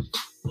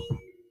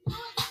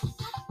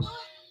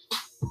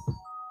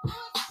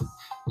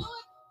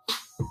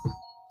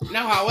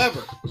 Now,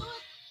 however,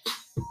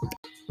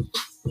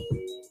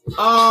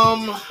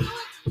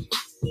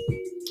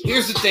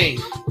 here's the thing.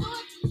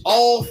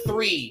 All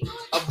three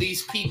of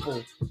these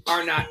people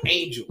are not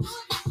angels.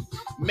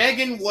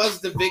 Megan was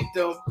the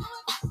victim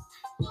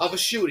of a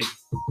shooting.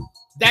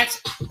 That's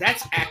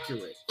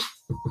accurate.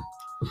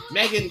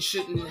 Megan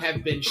shouldn't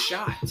have been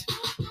shot.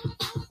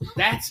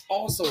 That's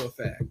also a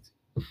fact.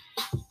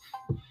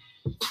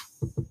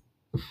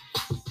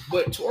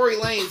 But Tory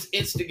Lanez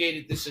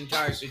instigated this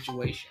entire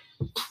situation.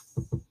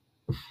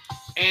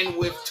 And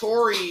with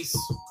Tory's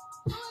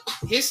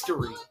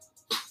history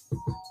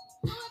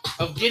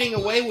of getting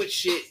away with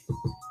shit,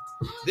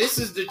 this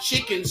is the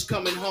chickens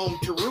coming home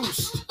to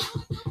roost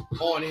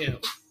on him.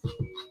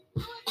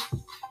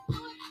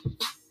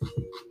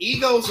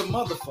 Ego's a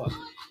motherfucker.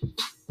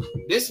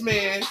 This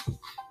man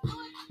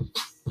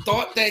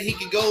thought that he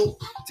could go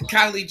to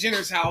Kylie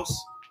Jenner's house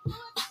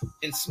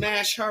and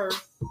smash her,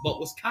 but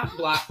was cock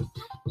blocked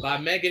by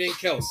Megan and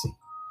Kelsey.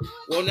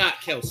 Well, not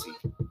Kelsey,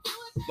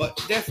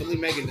 but definitely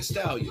Megan Thee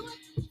Stallion.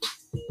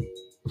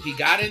 He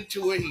got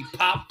into it. He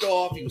popped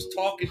off. He was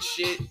talking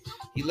shit.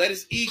 He let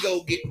his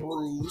ego get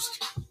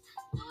bruised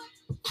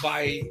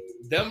by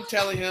them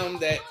telling him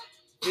that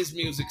his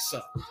music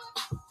sucked,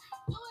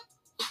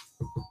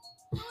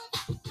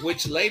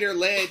 which later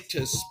led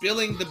to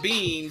spilling the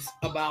beans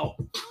about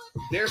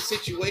their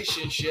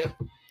situationship.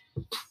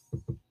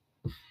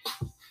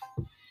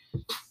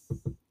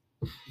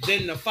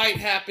 Then the fight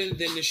happened.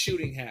 Then the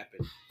shooting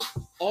happened.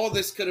 All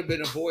this could have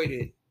been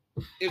avoided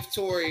if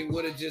Tory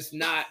would have just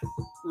not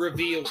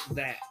revealed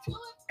that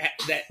at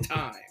that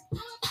time.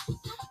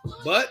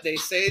 But they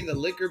say the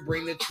liquor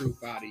bring the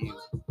truth out of you.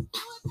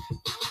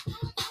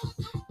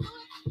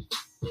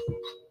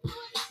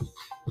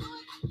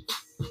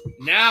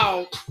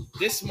 Now,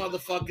 this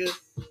motherfucker,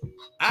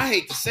 I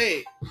hate to say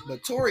it,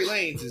 but Tory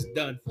Lanez is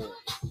done for.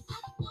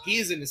 He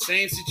is in the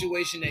same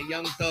situation that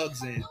Young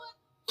Thug's in.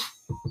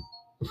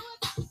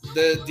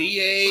 The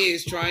DA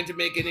is trying to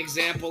make an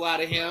example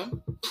out of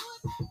him.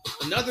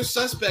 Another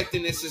suspect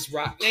in this is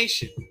Roc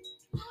Nation.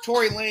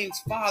 Tory Lanez's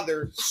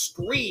father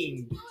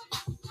screamed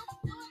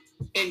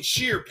in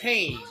sheer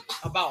pain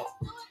about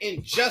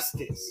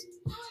injustice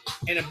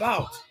and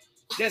about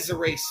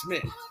Desiree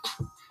Smith,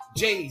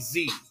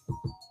 Jay-Z,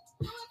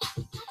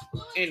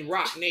 and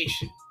Roc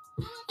Nation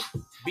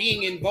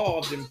being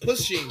involved in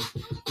pushing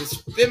this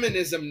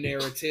feminism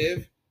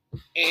narrative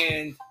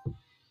and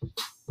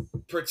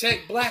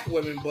protect black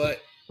women.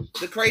 But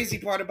the crazy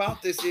part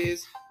about this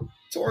is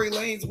Tory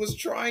Lanez was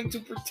trying to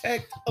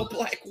protect a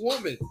black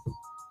woman,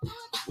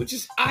 which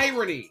is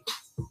irony.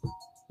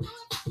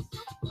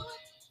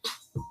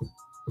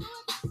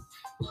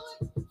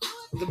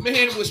 The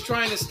man was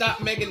trying to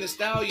stop Megan Thee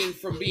Stallion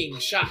from being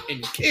shot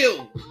and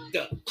killed,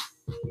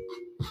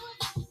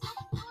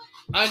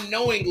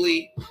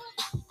 unknowingly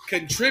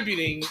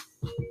contributing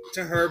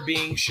to her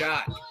being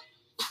shot.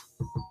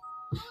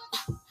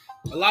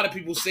 A lot of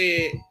people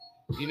said,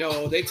 you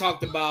know, they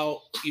talked about,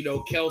 you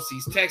know,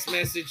 Kelsey's text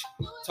message,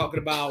 talking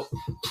about,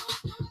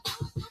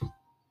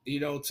 you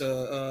know,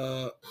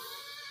 to,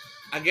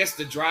 I guess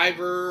the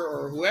driver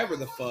or whoever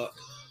the fuck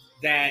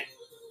that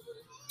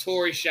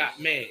Tory shot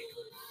Meg.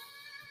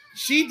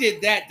 She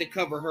did that to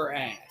cover her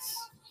ass.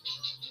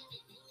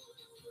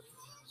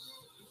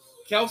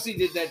 Kelsey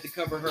did that to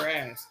cover her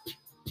ass.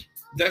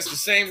 That's the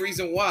same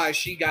reason why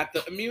she got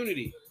the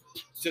immunity,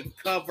 to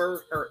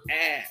cover her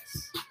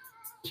ass.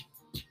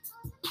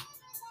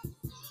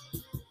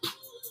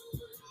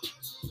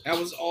 That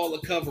was all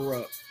a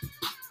cover-up.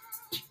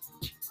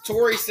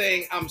 Tory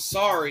saying, I'm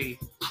sorry.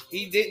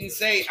 He didn't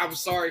say, I'm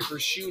sorry for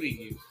shooting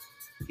you.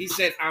 He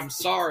said, I'm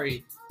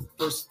sorry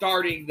for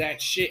starting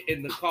that shit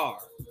in the car,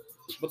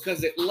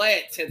 because it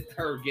led to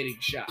her getting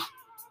shot.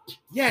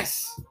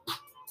 Yes,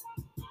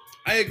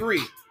 I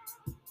agree.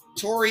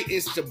 Tory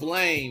is to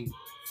blame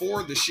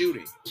for the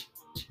shooting,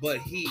 but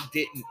he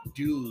didn't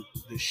do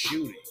the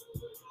shooting.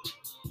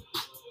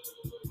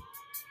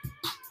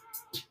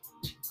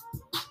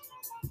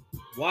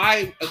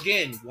 Why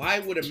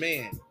would a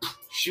man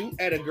shoot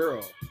at a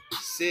girl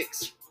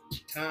 6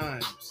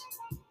 times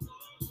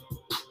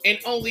and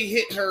only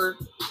hit her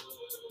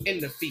in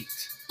the feet?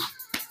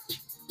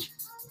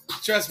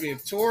 Trust me,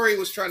 if Tory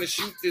was trying to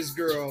shoot this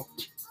girl,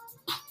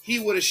 he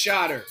would have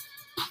shot her.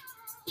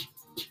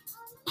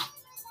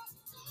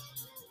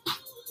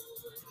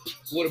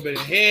 Would have been a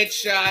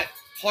headshot,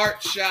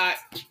 heart shot,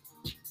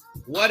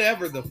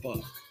 whatever the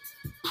fuck.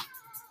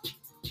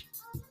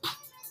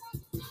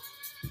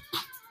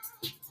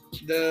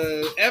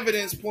 The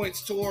evidence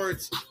points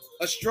towards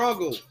a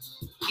struggle.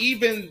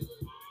 Even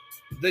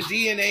the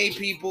DNA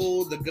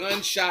people, the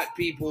gunshot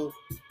people,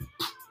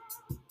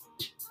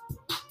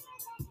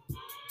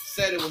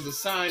 said it was a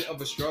sign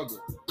of a struggle.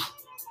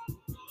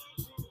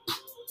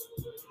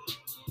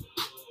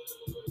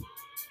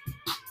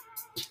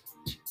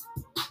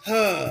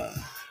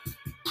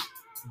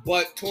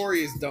 But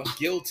Tory is the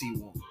guilty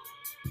one.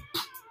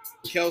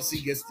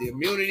 Kelsey gets the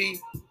immunity.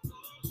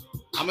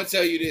 I'm going to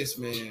tell you this,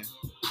 man.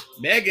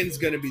 Megan's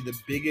going to be the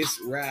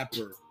biggest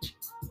rapper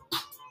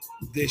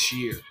this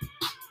year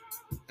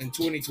in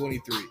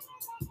 2023.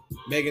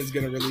 Megan's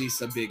going to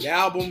release a big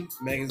album.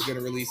 Megan's going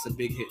to release a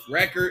big hit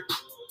record.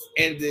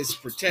 And this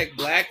protect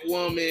black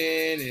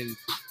woman and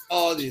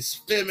all this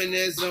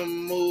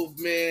feminism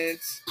movement,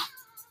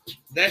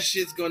 that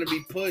shit's going to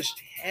be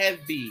pushed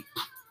heavy.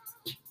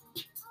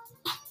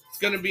 It's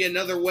going to be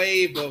another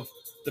wave of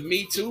the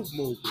Me Too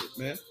movement,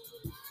 man.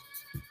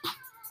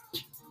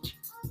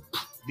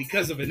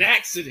 Because of an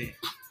accident.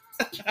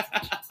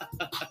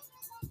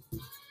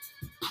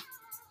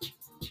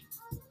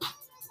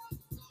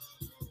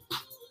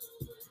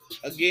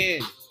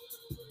 Again,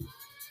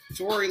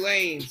 Tory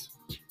Lanez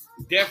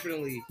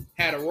definitely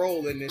had a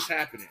role in this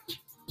happening.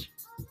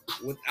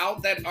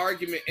 Without that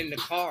argument in the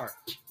car,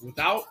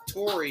 without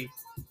Tory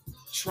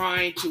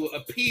trying to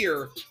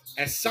appear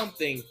as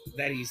something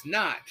that he's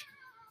not,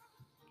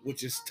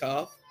 which is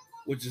tough,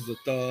 which is a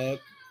thug,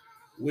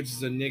 which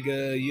is a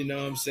nigga, you know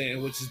what I'm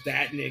saying, which is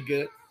that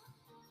nigga.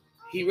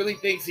 He really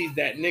thinks he's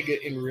that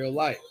nigga in real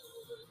life.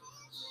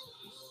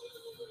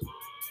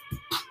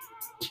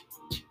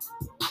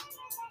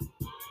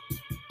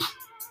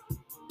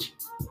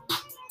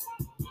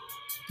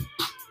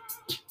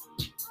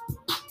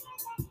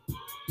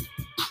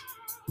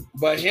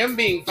 But him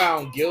being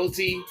found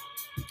guilty,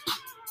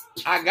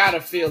 I got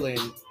a feeling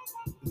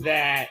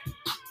that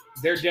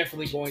they're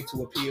definitely going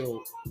to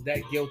appeal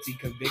that guilty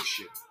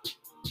conviction.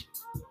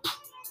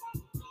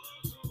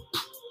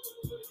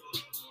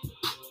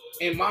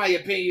 In my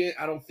opinion,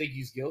 I don't think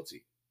he's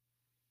guilty.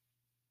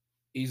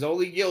 He's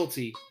only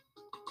guilty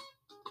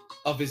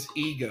of his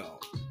ego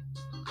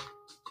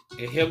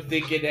and him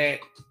thinking that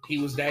he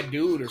was that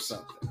dude or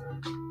something.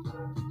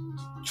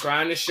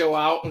 Trying to show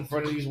out in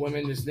front of these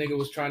women, this nigga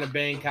was trying to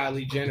bang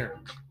Kylie Jenner.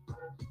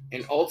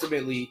 And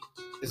ultimately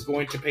is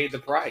going to pay the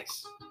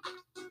price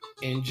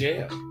in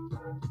jail.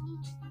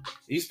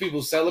 These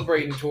people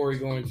celebrating Tory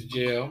going to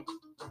jail.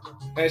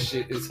 That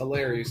shit is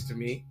hilarious to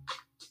me.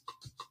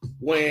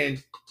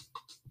 When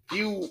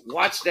you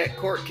watch that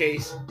court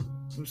case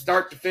from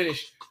start to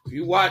finish, If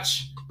you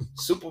watch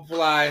Super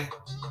Sly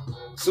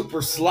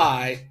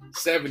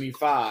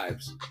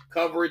 75's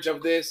coverage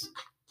of this,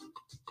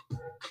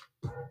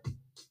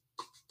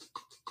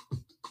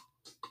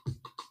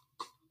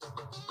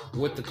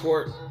 with the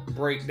court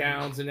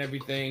breakdowns and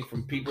everything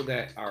from people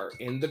that are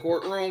in the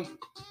courtroom,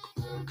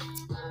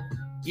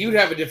 you'd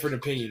have a different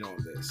opinion on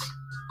this.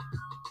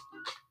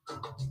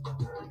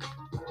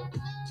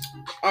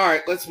 All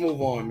right, let's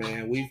move on,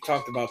 man. We've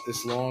talked about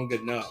this long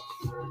enough.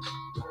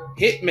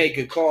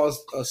 Hitmaker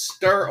caused a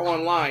stir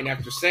online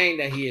after saying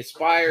that he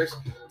aspires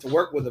to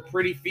work with a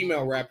pretty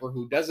female rapper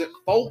who doesn't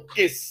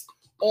focus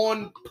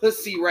on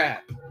pussy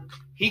rap.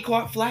 He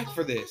caught flack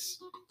for this.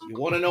 You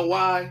want to know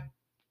why?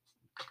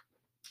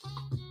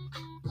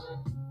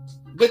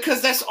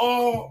 Because that's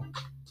all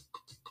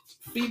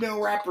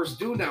female rappers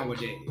do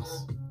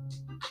nowadays,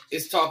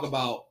 is talk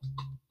about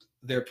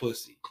their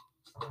pussy.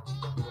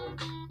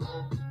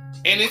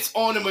 And it's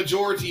on a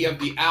majority of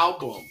the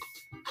album.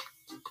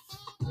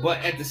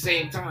 But at the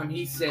same time,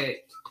 he said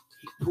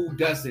who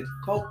doesn't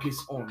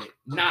focus on it,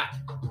 not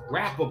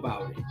rap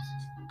about it.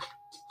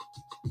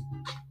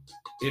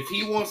 If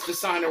he wants to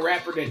sign a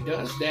rapper that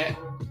does that,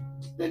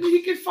 then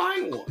he can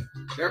find one.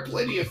 There are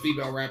plenty of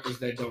female rappers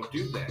that don't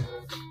do that.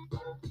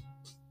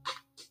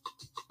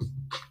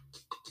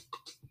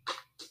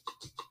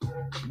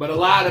 But a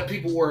lot of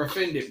people were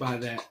offended by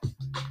that.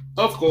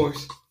 Of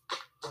course.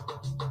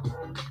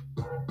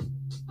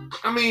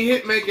 I mean,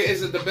 Hitmaker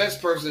isn't the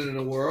best person in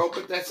the world,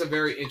 but that's a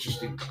very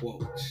interesting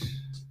quote.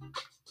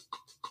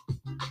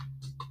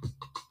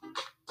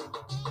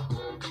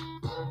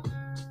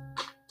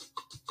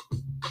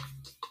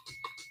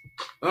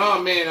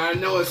 Oh man, I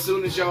know as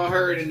soon as y'all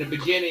heard in the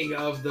beginning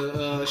of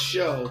the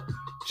show,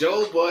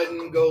 Joe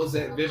Budden goes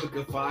at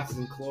Vivica Fox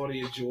and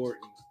Claudia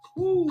Jordan.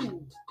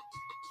 Woo!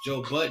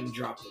 Joe Budden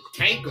dropped a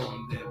tank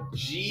on them.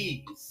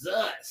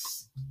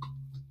 Jesus.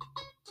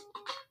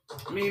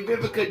 I mean,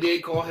 Vivica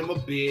did call him a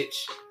bitch,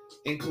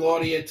 and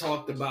Claudia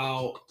talked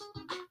about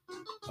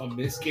a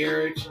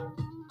miscarriage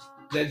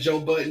that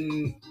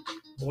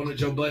one of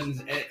Joe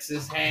Budden's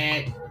exes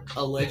had,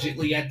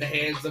 allegedly at the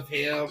hands of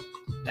him.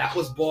 That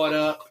was brought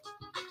up.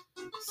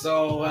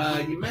 So,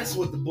 you mess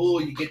with the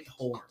bull, you get the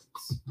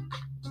horns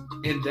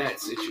in that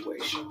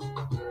situation.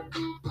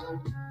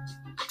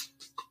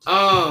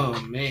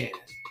 Oh, man.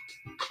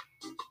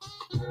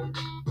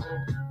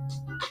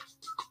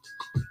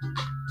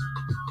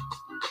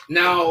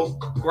 Now,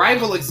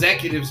 rival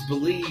executives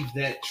believe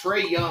that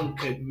Trae Young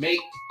could make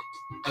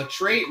a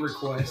trade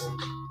request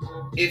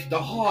if the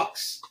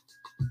Hawks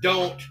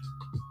don't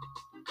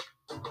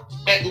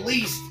at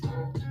least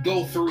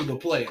go through the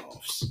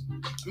playoffs.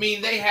 I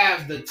mean, they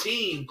have the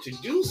team to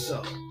do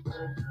so,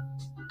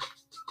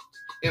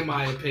 in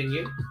my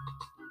opinion.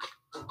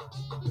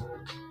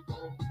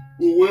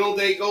 Will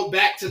they go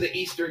back to the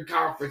Eastern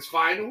Conference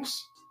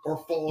Finals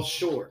or fall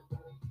short?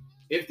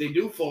 If they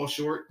do fall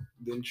short,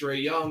 then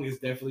Trae Young is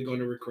definitely going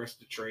to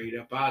request a trade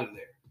up out of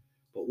there.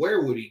 But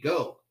where would he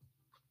go?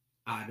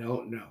 I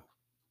don't know.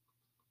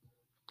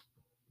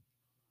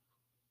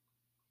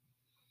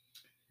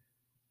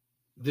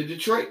 The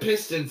Detroit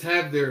Pistons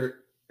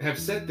have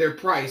set their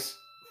price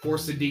for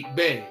Saddiq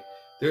Bey.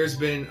 There's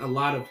been a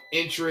lot of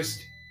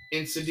interest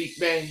in Saddiq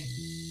Bey.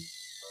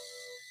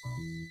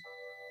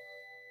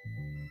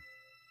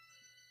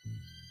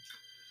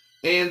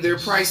 And their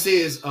price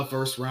is a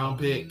first-round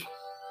pick.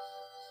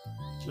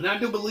 And I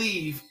do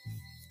believe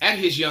at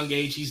his young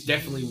age, he's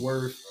definitely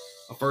worth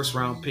a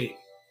first-round pick.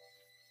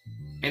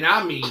 And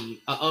I mean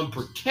an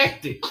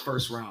unprotected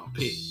first-round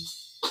pick.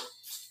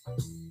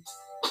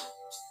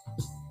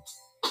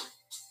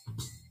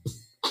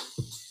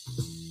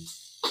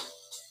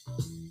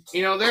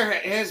 You know, there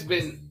has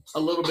been a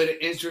little bit of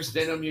interest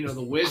in him. You know,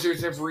 the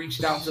Wizards have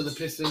reached out to the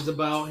Pistons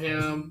about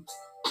him.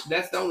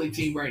 That's the only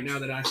team right now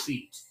that I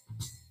see.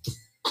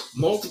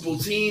 Multiple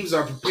teams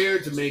are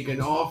prepared to make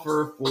an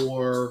offer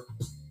for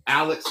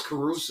Alex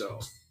Caruso.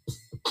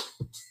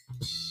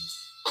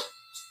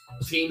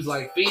 Teams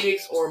like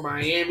Phoenix or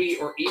Miami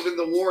or even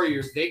the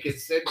Warriors, they could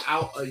send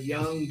out a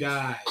young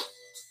guy.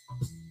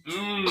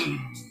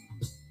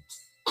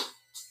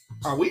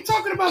 Are we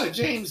talking about a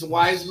James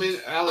Wiseman,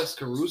 Alex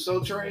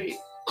Caruso trade?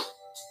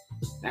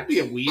 That'd be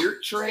a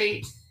weird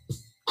trade.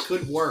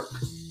 Could work.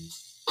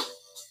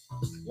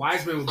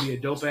 Wiseman would be a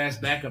dope-ass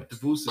backup to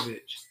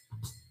Vucevic.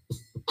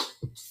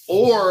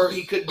 Or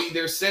he could be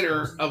their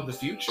center of the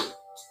future.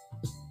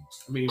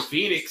 I mean,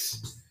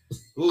 Phoenix,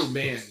 ooh,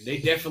 man, they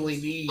definitely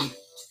need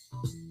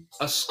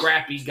a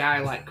scrappy guy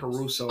like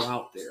Caruso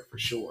out there for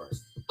sure.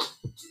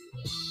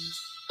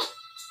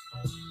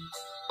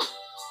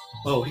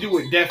 Oh, he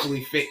would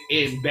definitely fit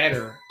in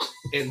better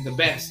and the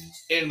best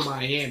in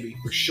Miami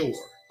for sure.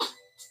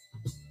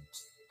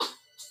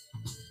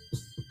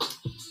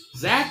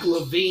 Zach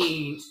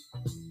LaVine,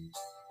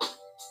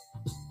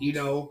 you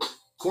know,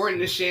 according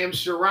to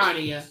Shams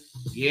Charania,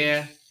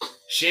 yeah,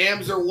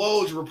 Shams or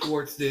Woj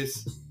reports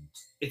this,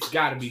 it's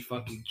got to be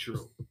fucking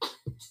true.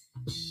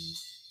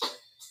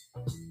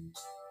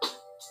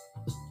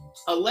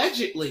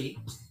 Allegedly,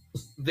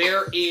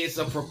 there is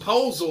a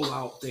proposal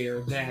out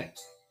there that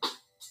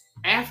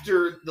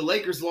after the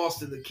Lakers lost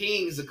to the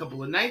Kings a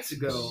couple of nights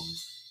ago,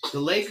 the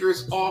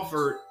Lakers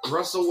offered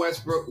Russell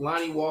Westbrook,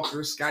 Lonnie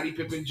Walker, Scottie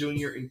Pippen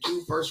Jr., and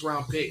 2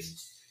 first-round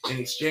picks in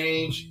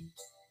exchange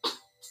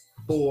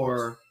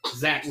for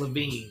Zach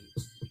LaVine.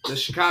 The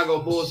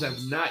Chicago Bulls have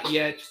not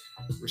yet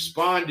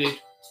responded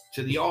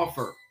to the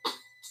offer.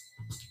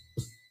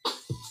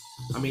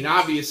 I mean,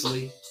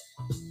 obviously,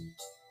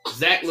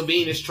 Zach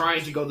LaVine is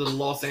trying to go to the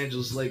Los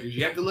Angeles Lakers.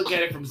 You have to look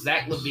at it from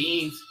Zach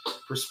LaVine's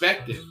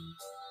perspective.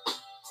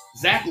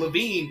 Zach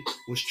LaVine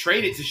was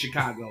traded to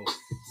Chicago.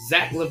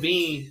 Zach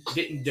LaVine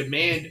didn't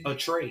demand a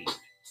trade.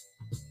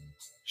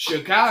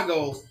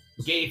 Chicago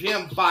gave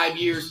him 5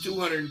 years,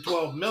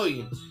 $212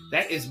 million.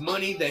 That is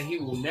money that he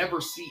will never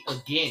see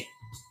again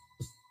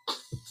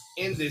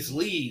in this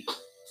league.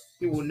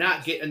 He will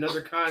not get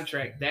another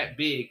contract that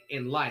big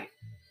in life.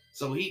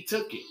 So he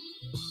took it.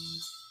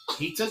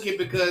 He took it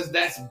because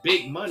that's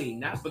big money,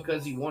 not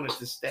because he wanted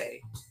to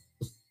stay.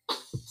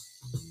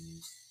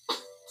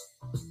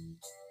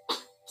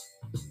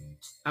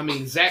 I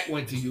mean, Zach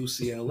went to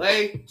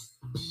UCLA.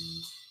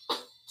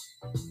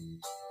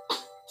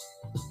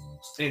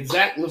 And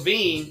Zach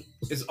LaVine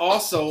is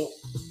also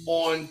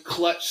on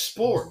Clutch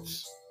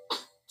Sports,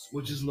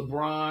 which is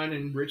LeBron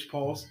and Rich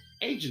Paul's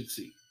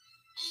agency.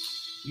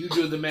 You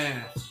do the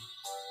math.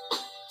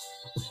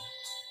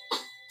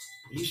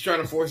 He's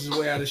trying to force his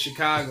way out of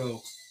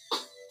Chicago.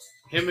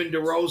 Him and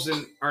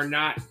DeRozan are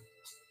not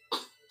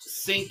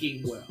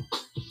syncing well.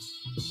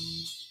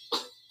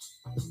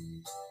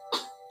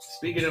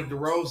 Speaking of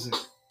DeRozan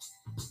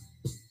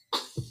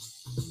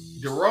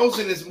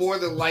is more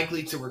than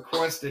likely to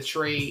request a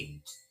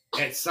trade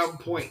at some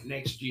point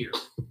next year.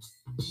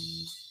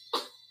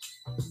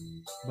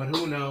 But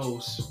who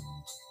knows?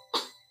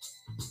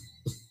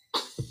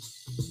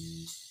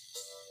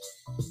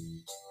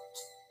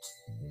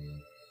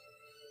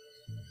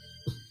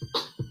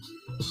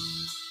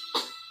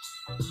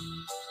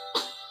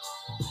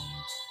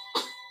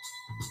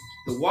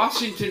 The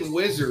Washington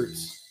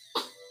Wizards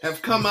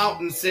have come out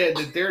and said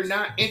that they're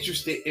not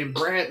interested in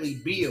Bradley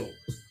Beal,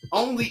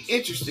 only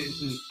interested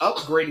in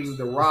upgrading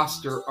the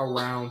roster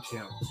around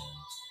him.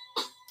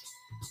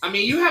 I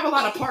mean, you have a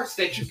lot of parts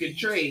that you can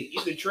trade.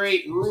 You can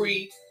trade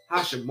Rui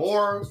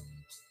Hachimura.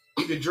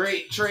 You can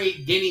trade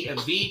Deni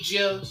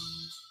Avdija.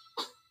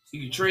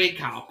 You can trade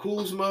Kyle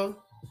Kuzma.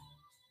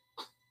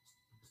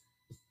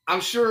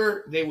 I'm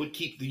sure they would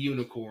keep the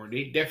unicorn.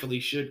 They definitely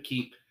should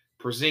keep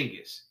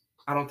Porzingis.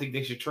 I don't think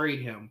they should trade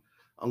him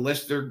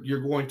unless you're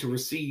going to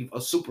receive a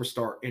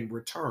superstar in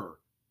return.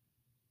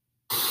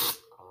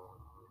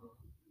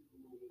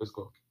 Let's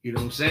go. You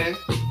know what I'm saying?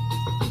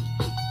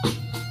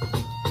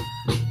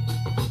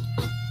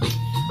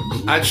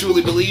 I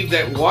truly believe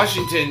that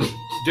Washington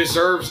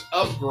deserves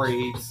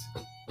upgrades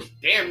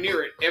damn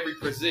near at every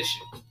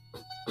position.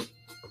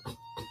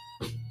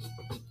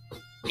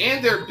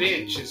 And their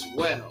bench as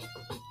well.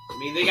 I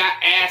mean, they got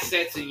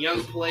assets and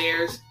young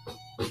players.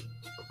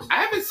 I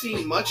haven't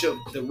seen much of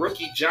the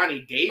rookie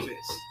Johnny Davis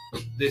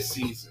this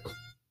season.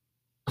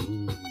 I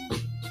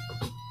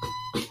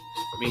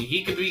mean,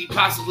 he could be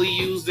possibly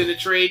used in a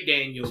trade.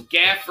 Daniel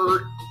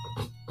Gafford.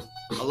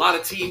 A lot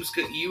of teams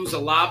could use a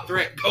lob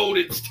threat.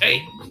 Golden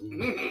State.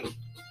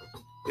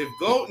 If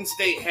Golden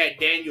State had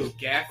Daniel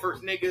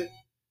Gafford, nigga,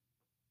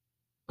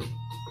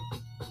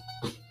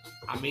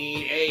 I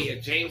mean, hey,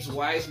 a James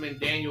Wiseman,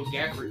 Daniel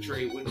Gafford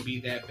trade wouldn't be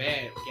that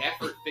bad.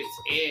 Gafford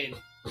fits in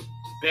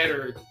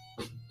better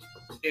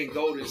in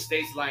Golden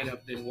State's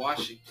lineup than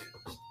Washington.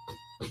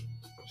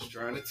 Just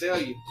trying to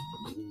tell you.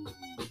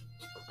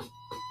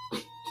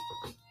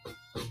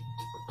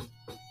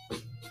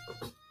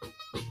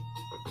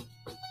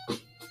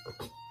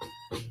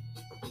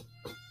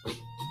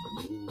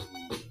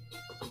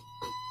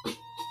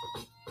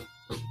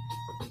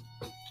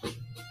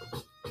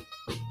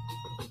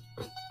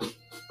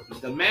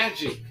 The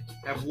Magic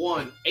have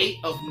won 8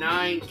 of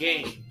 9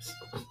 games.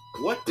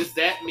 What does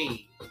that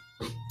mean?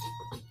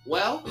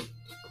 Well,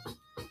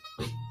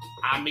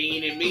 I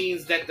mean, it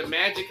means that the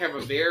Magic have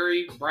a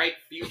very bright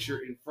future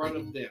in front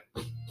of them.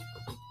 Let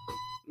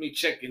me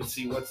check and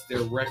see what's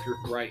their record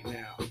right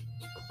now.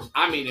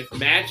 I mean, if the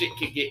Magic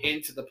could get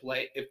into the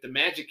play-in,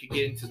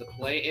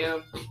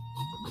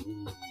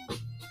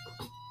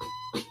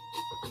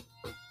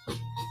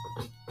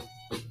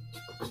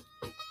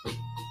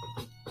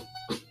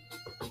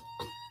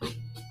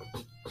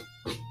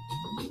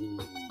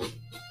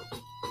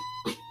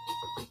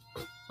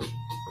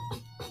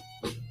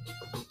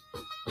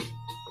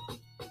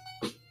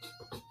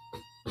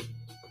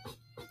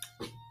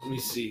 let me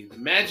see. The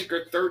Magic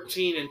are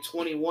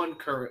 13-21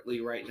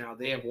 currently right now.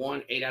 They have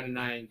won 8 out of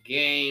 9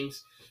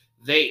 games.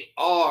 They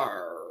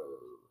are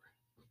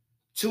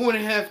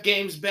 2.5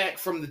 games back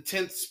from the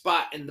 10th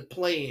spot in the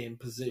play-in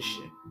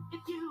position.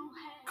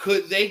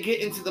 Could they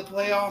get into the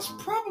playoffs?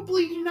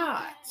 Probably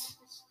not.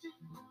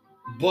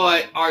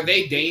 But are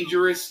they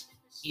dangerous?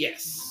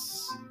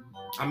 Yes.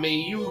 I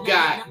mean, you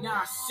got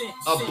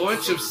a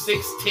bunch of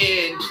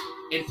 6'10"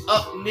 and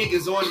up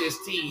niggas on this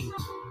team.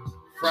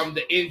 from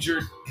the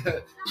injured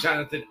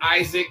Jonathan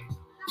Isaac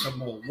to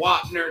Mo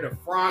Wapner to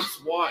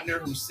Franz Wagner,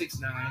 who's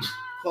 6'9",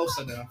 close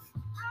enough.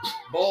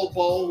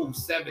 Bobo,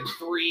 who's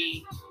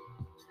 7'3".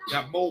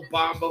 Got Mo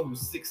Bamba,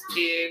 who's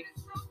 6'10".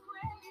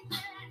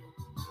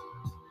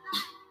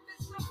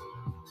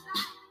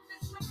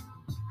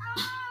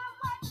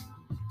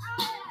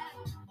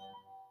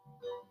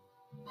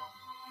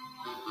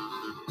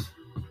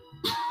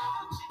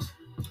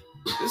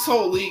 This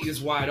whole league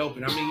is wide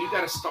open. I mean, you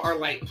got a star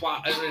like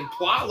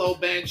Paolo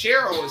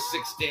Banchero is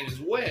 6'10" as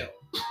well.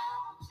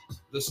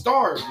 The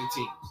star of the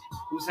team,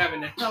 who's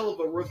having a hell of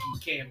a rookie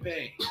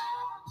campaign.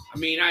 I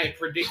mean, I had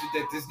predicted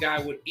that this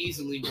guy would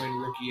easily win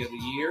Rookie of the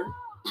Year.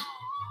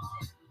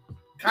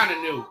 Kind of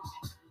knew.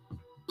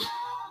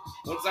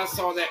 Once I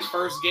saw that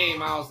first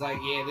game, I was like,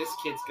 yeah, this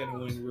kid's going to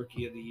win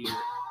Rookie of the Year.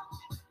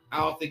 I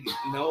don't think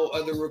no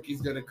other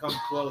rookie's going to come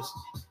close.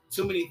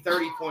 Too many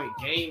 30-point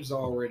games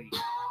already.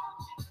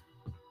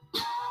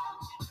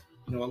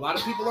 You know, a lot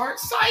of people are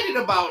excited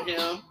about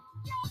him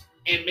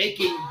and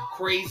making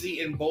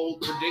crazy and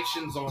bold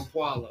predictions on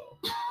Paolo.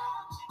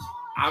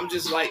 I'm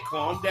just like,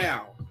 calm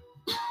down.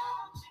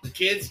 The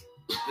kid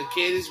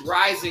is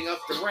rising up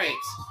the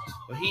ranks,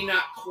 but he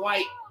not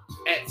quite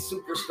at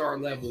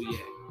superstar level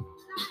yet.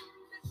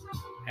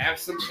 Have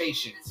some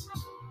patience.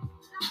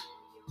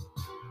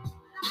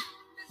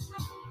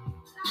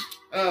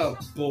 Oh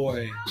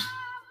boy,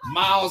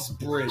 Miles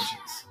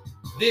Bridges,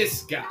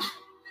 this guy.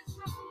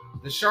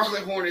 The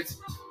Charlotte Hornets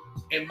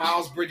and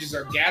Miles Bridges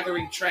are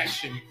gathering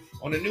traction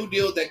on a new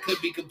deal that could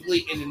be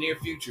complete in the near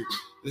future.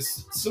 The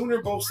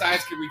sooner both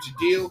sides can reach a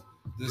deal,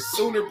 the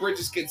sooner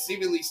Bridges can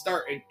seemingly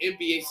start an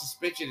NBA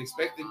suspension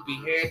expected to be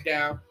handed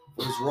down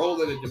for his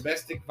role in a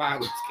domestic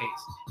violence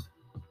case.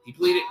 He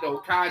pleaded no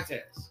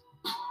contest.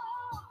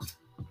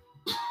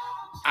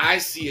 I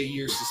see a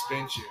year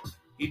suspension.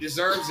 He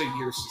deserves a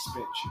year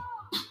suspension.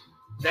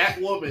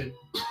 That woman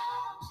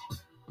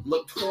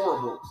looked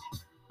horrible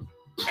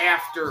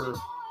after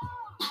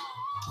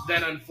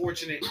that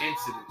unfortunate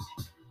incident.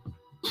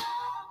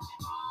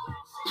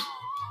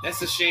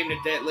 That's a shame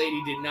that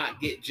lady did not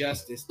get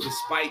justice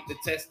despite the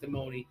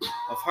testimony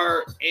of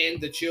her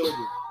and the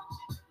children.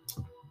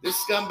 This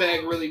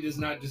scumbag really does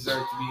not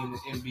deserve to be in the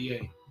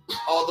NBA.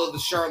 Although the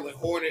Charlotte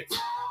Hornets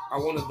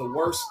are one of the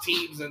worst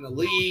teams in the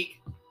league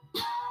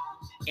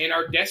and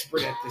are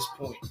desperate at this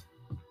point.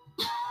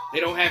 They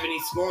don't have any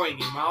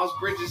scoring. And Miles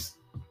Bridges,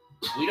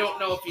 we don't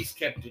know if he's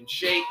kept in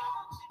shape.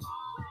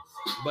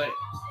 But,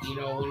 you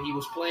know, when he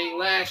was playing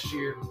last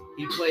year,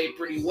 he played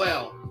pretty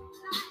well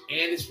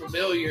and is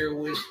familiar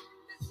with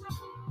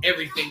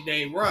everything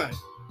they run.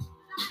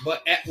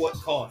 But at what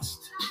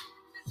cost?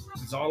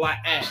 Is all I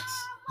ask.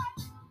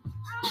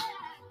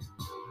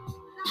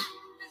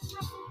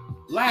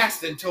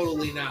 Last and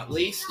totally not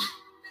least,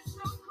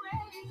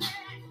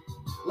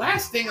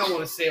 last thing I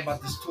want to say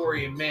about this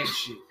Tory and Meg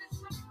shit.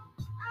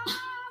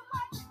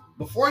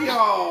 Before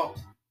y'all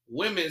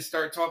women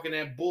start talking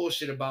that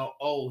bullshit about,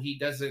 oh, he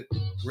doesn't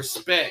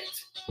respect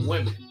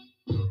women.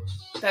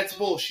 That's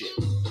bullshit.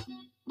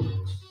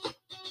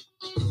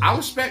 I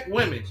respect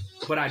women,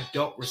 but I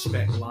don't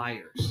respect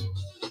liars.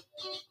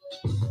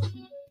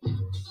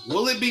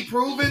 Will it be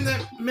proven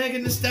that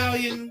Megan Thee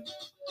Stallion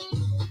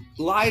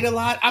lied a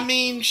lot? I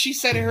mean, she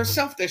said it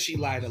herself that she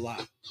lied a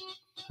lot.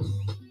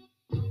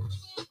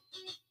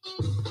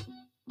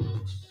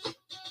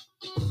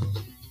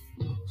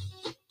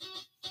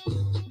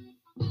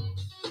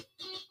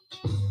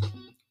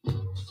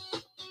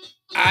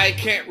 I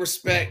can't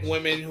respect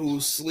women who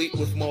sleep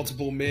with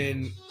multiple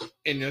men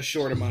in a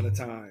short amount of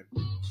time.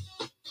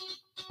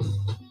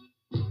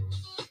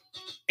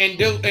 And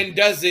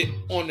does it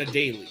on the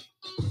daily.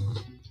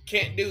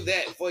 Can't do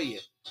that for you.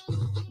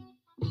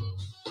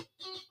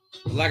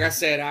 Like I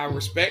said, I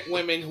respect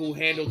women who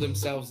handle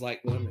themselves like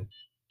women.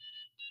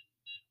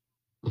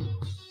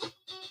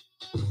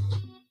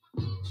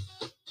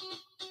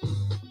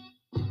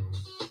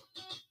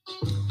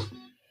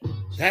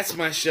 That's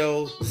my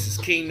show. This is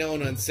King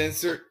Known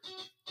Uncensored.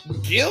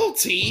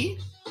 Guilty.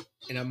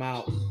 And I'm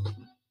out.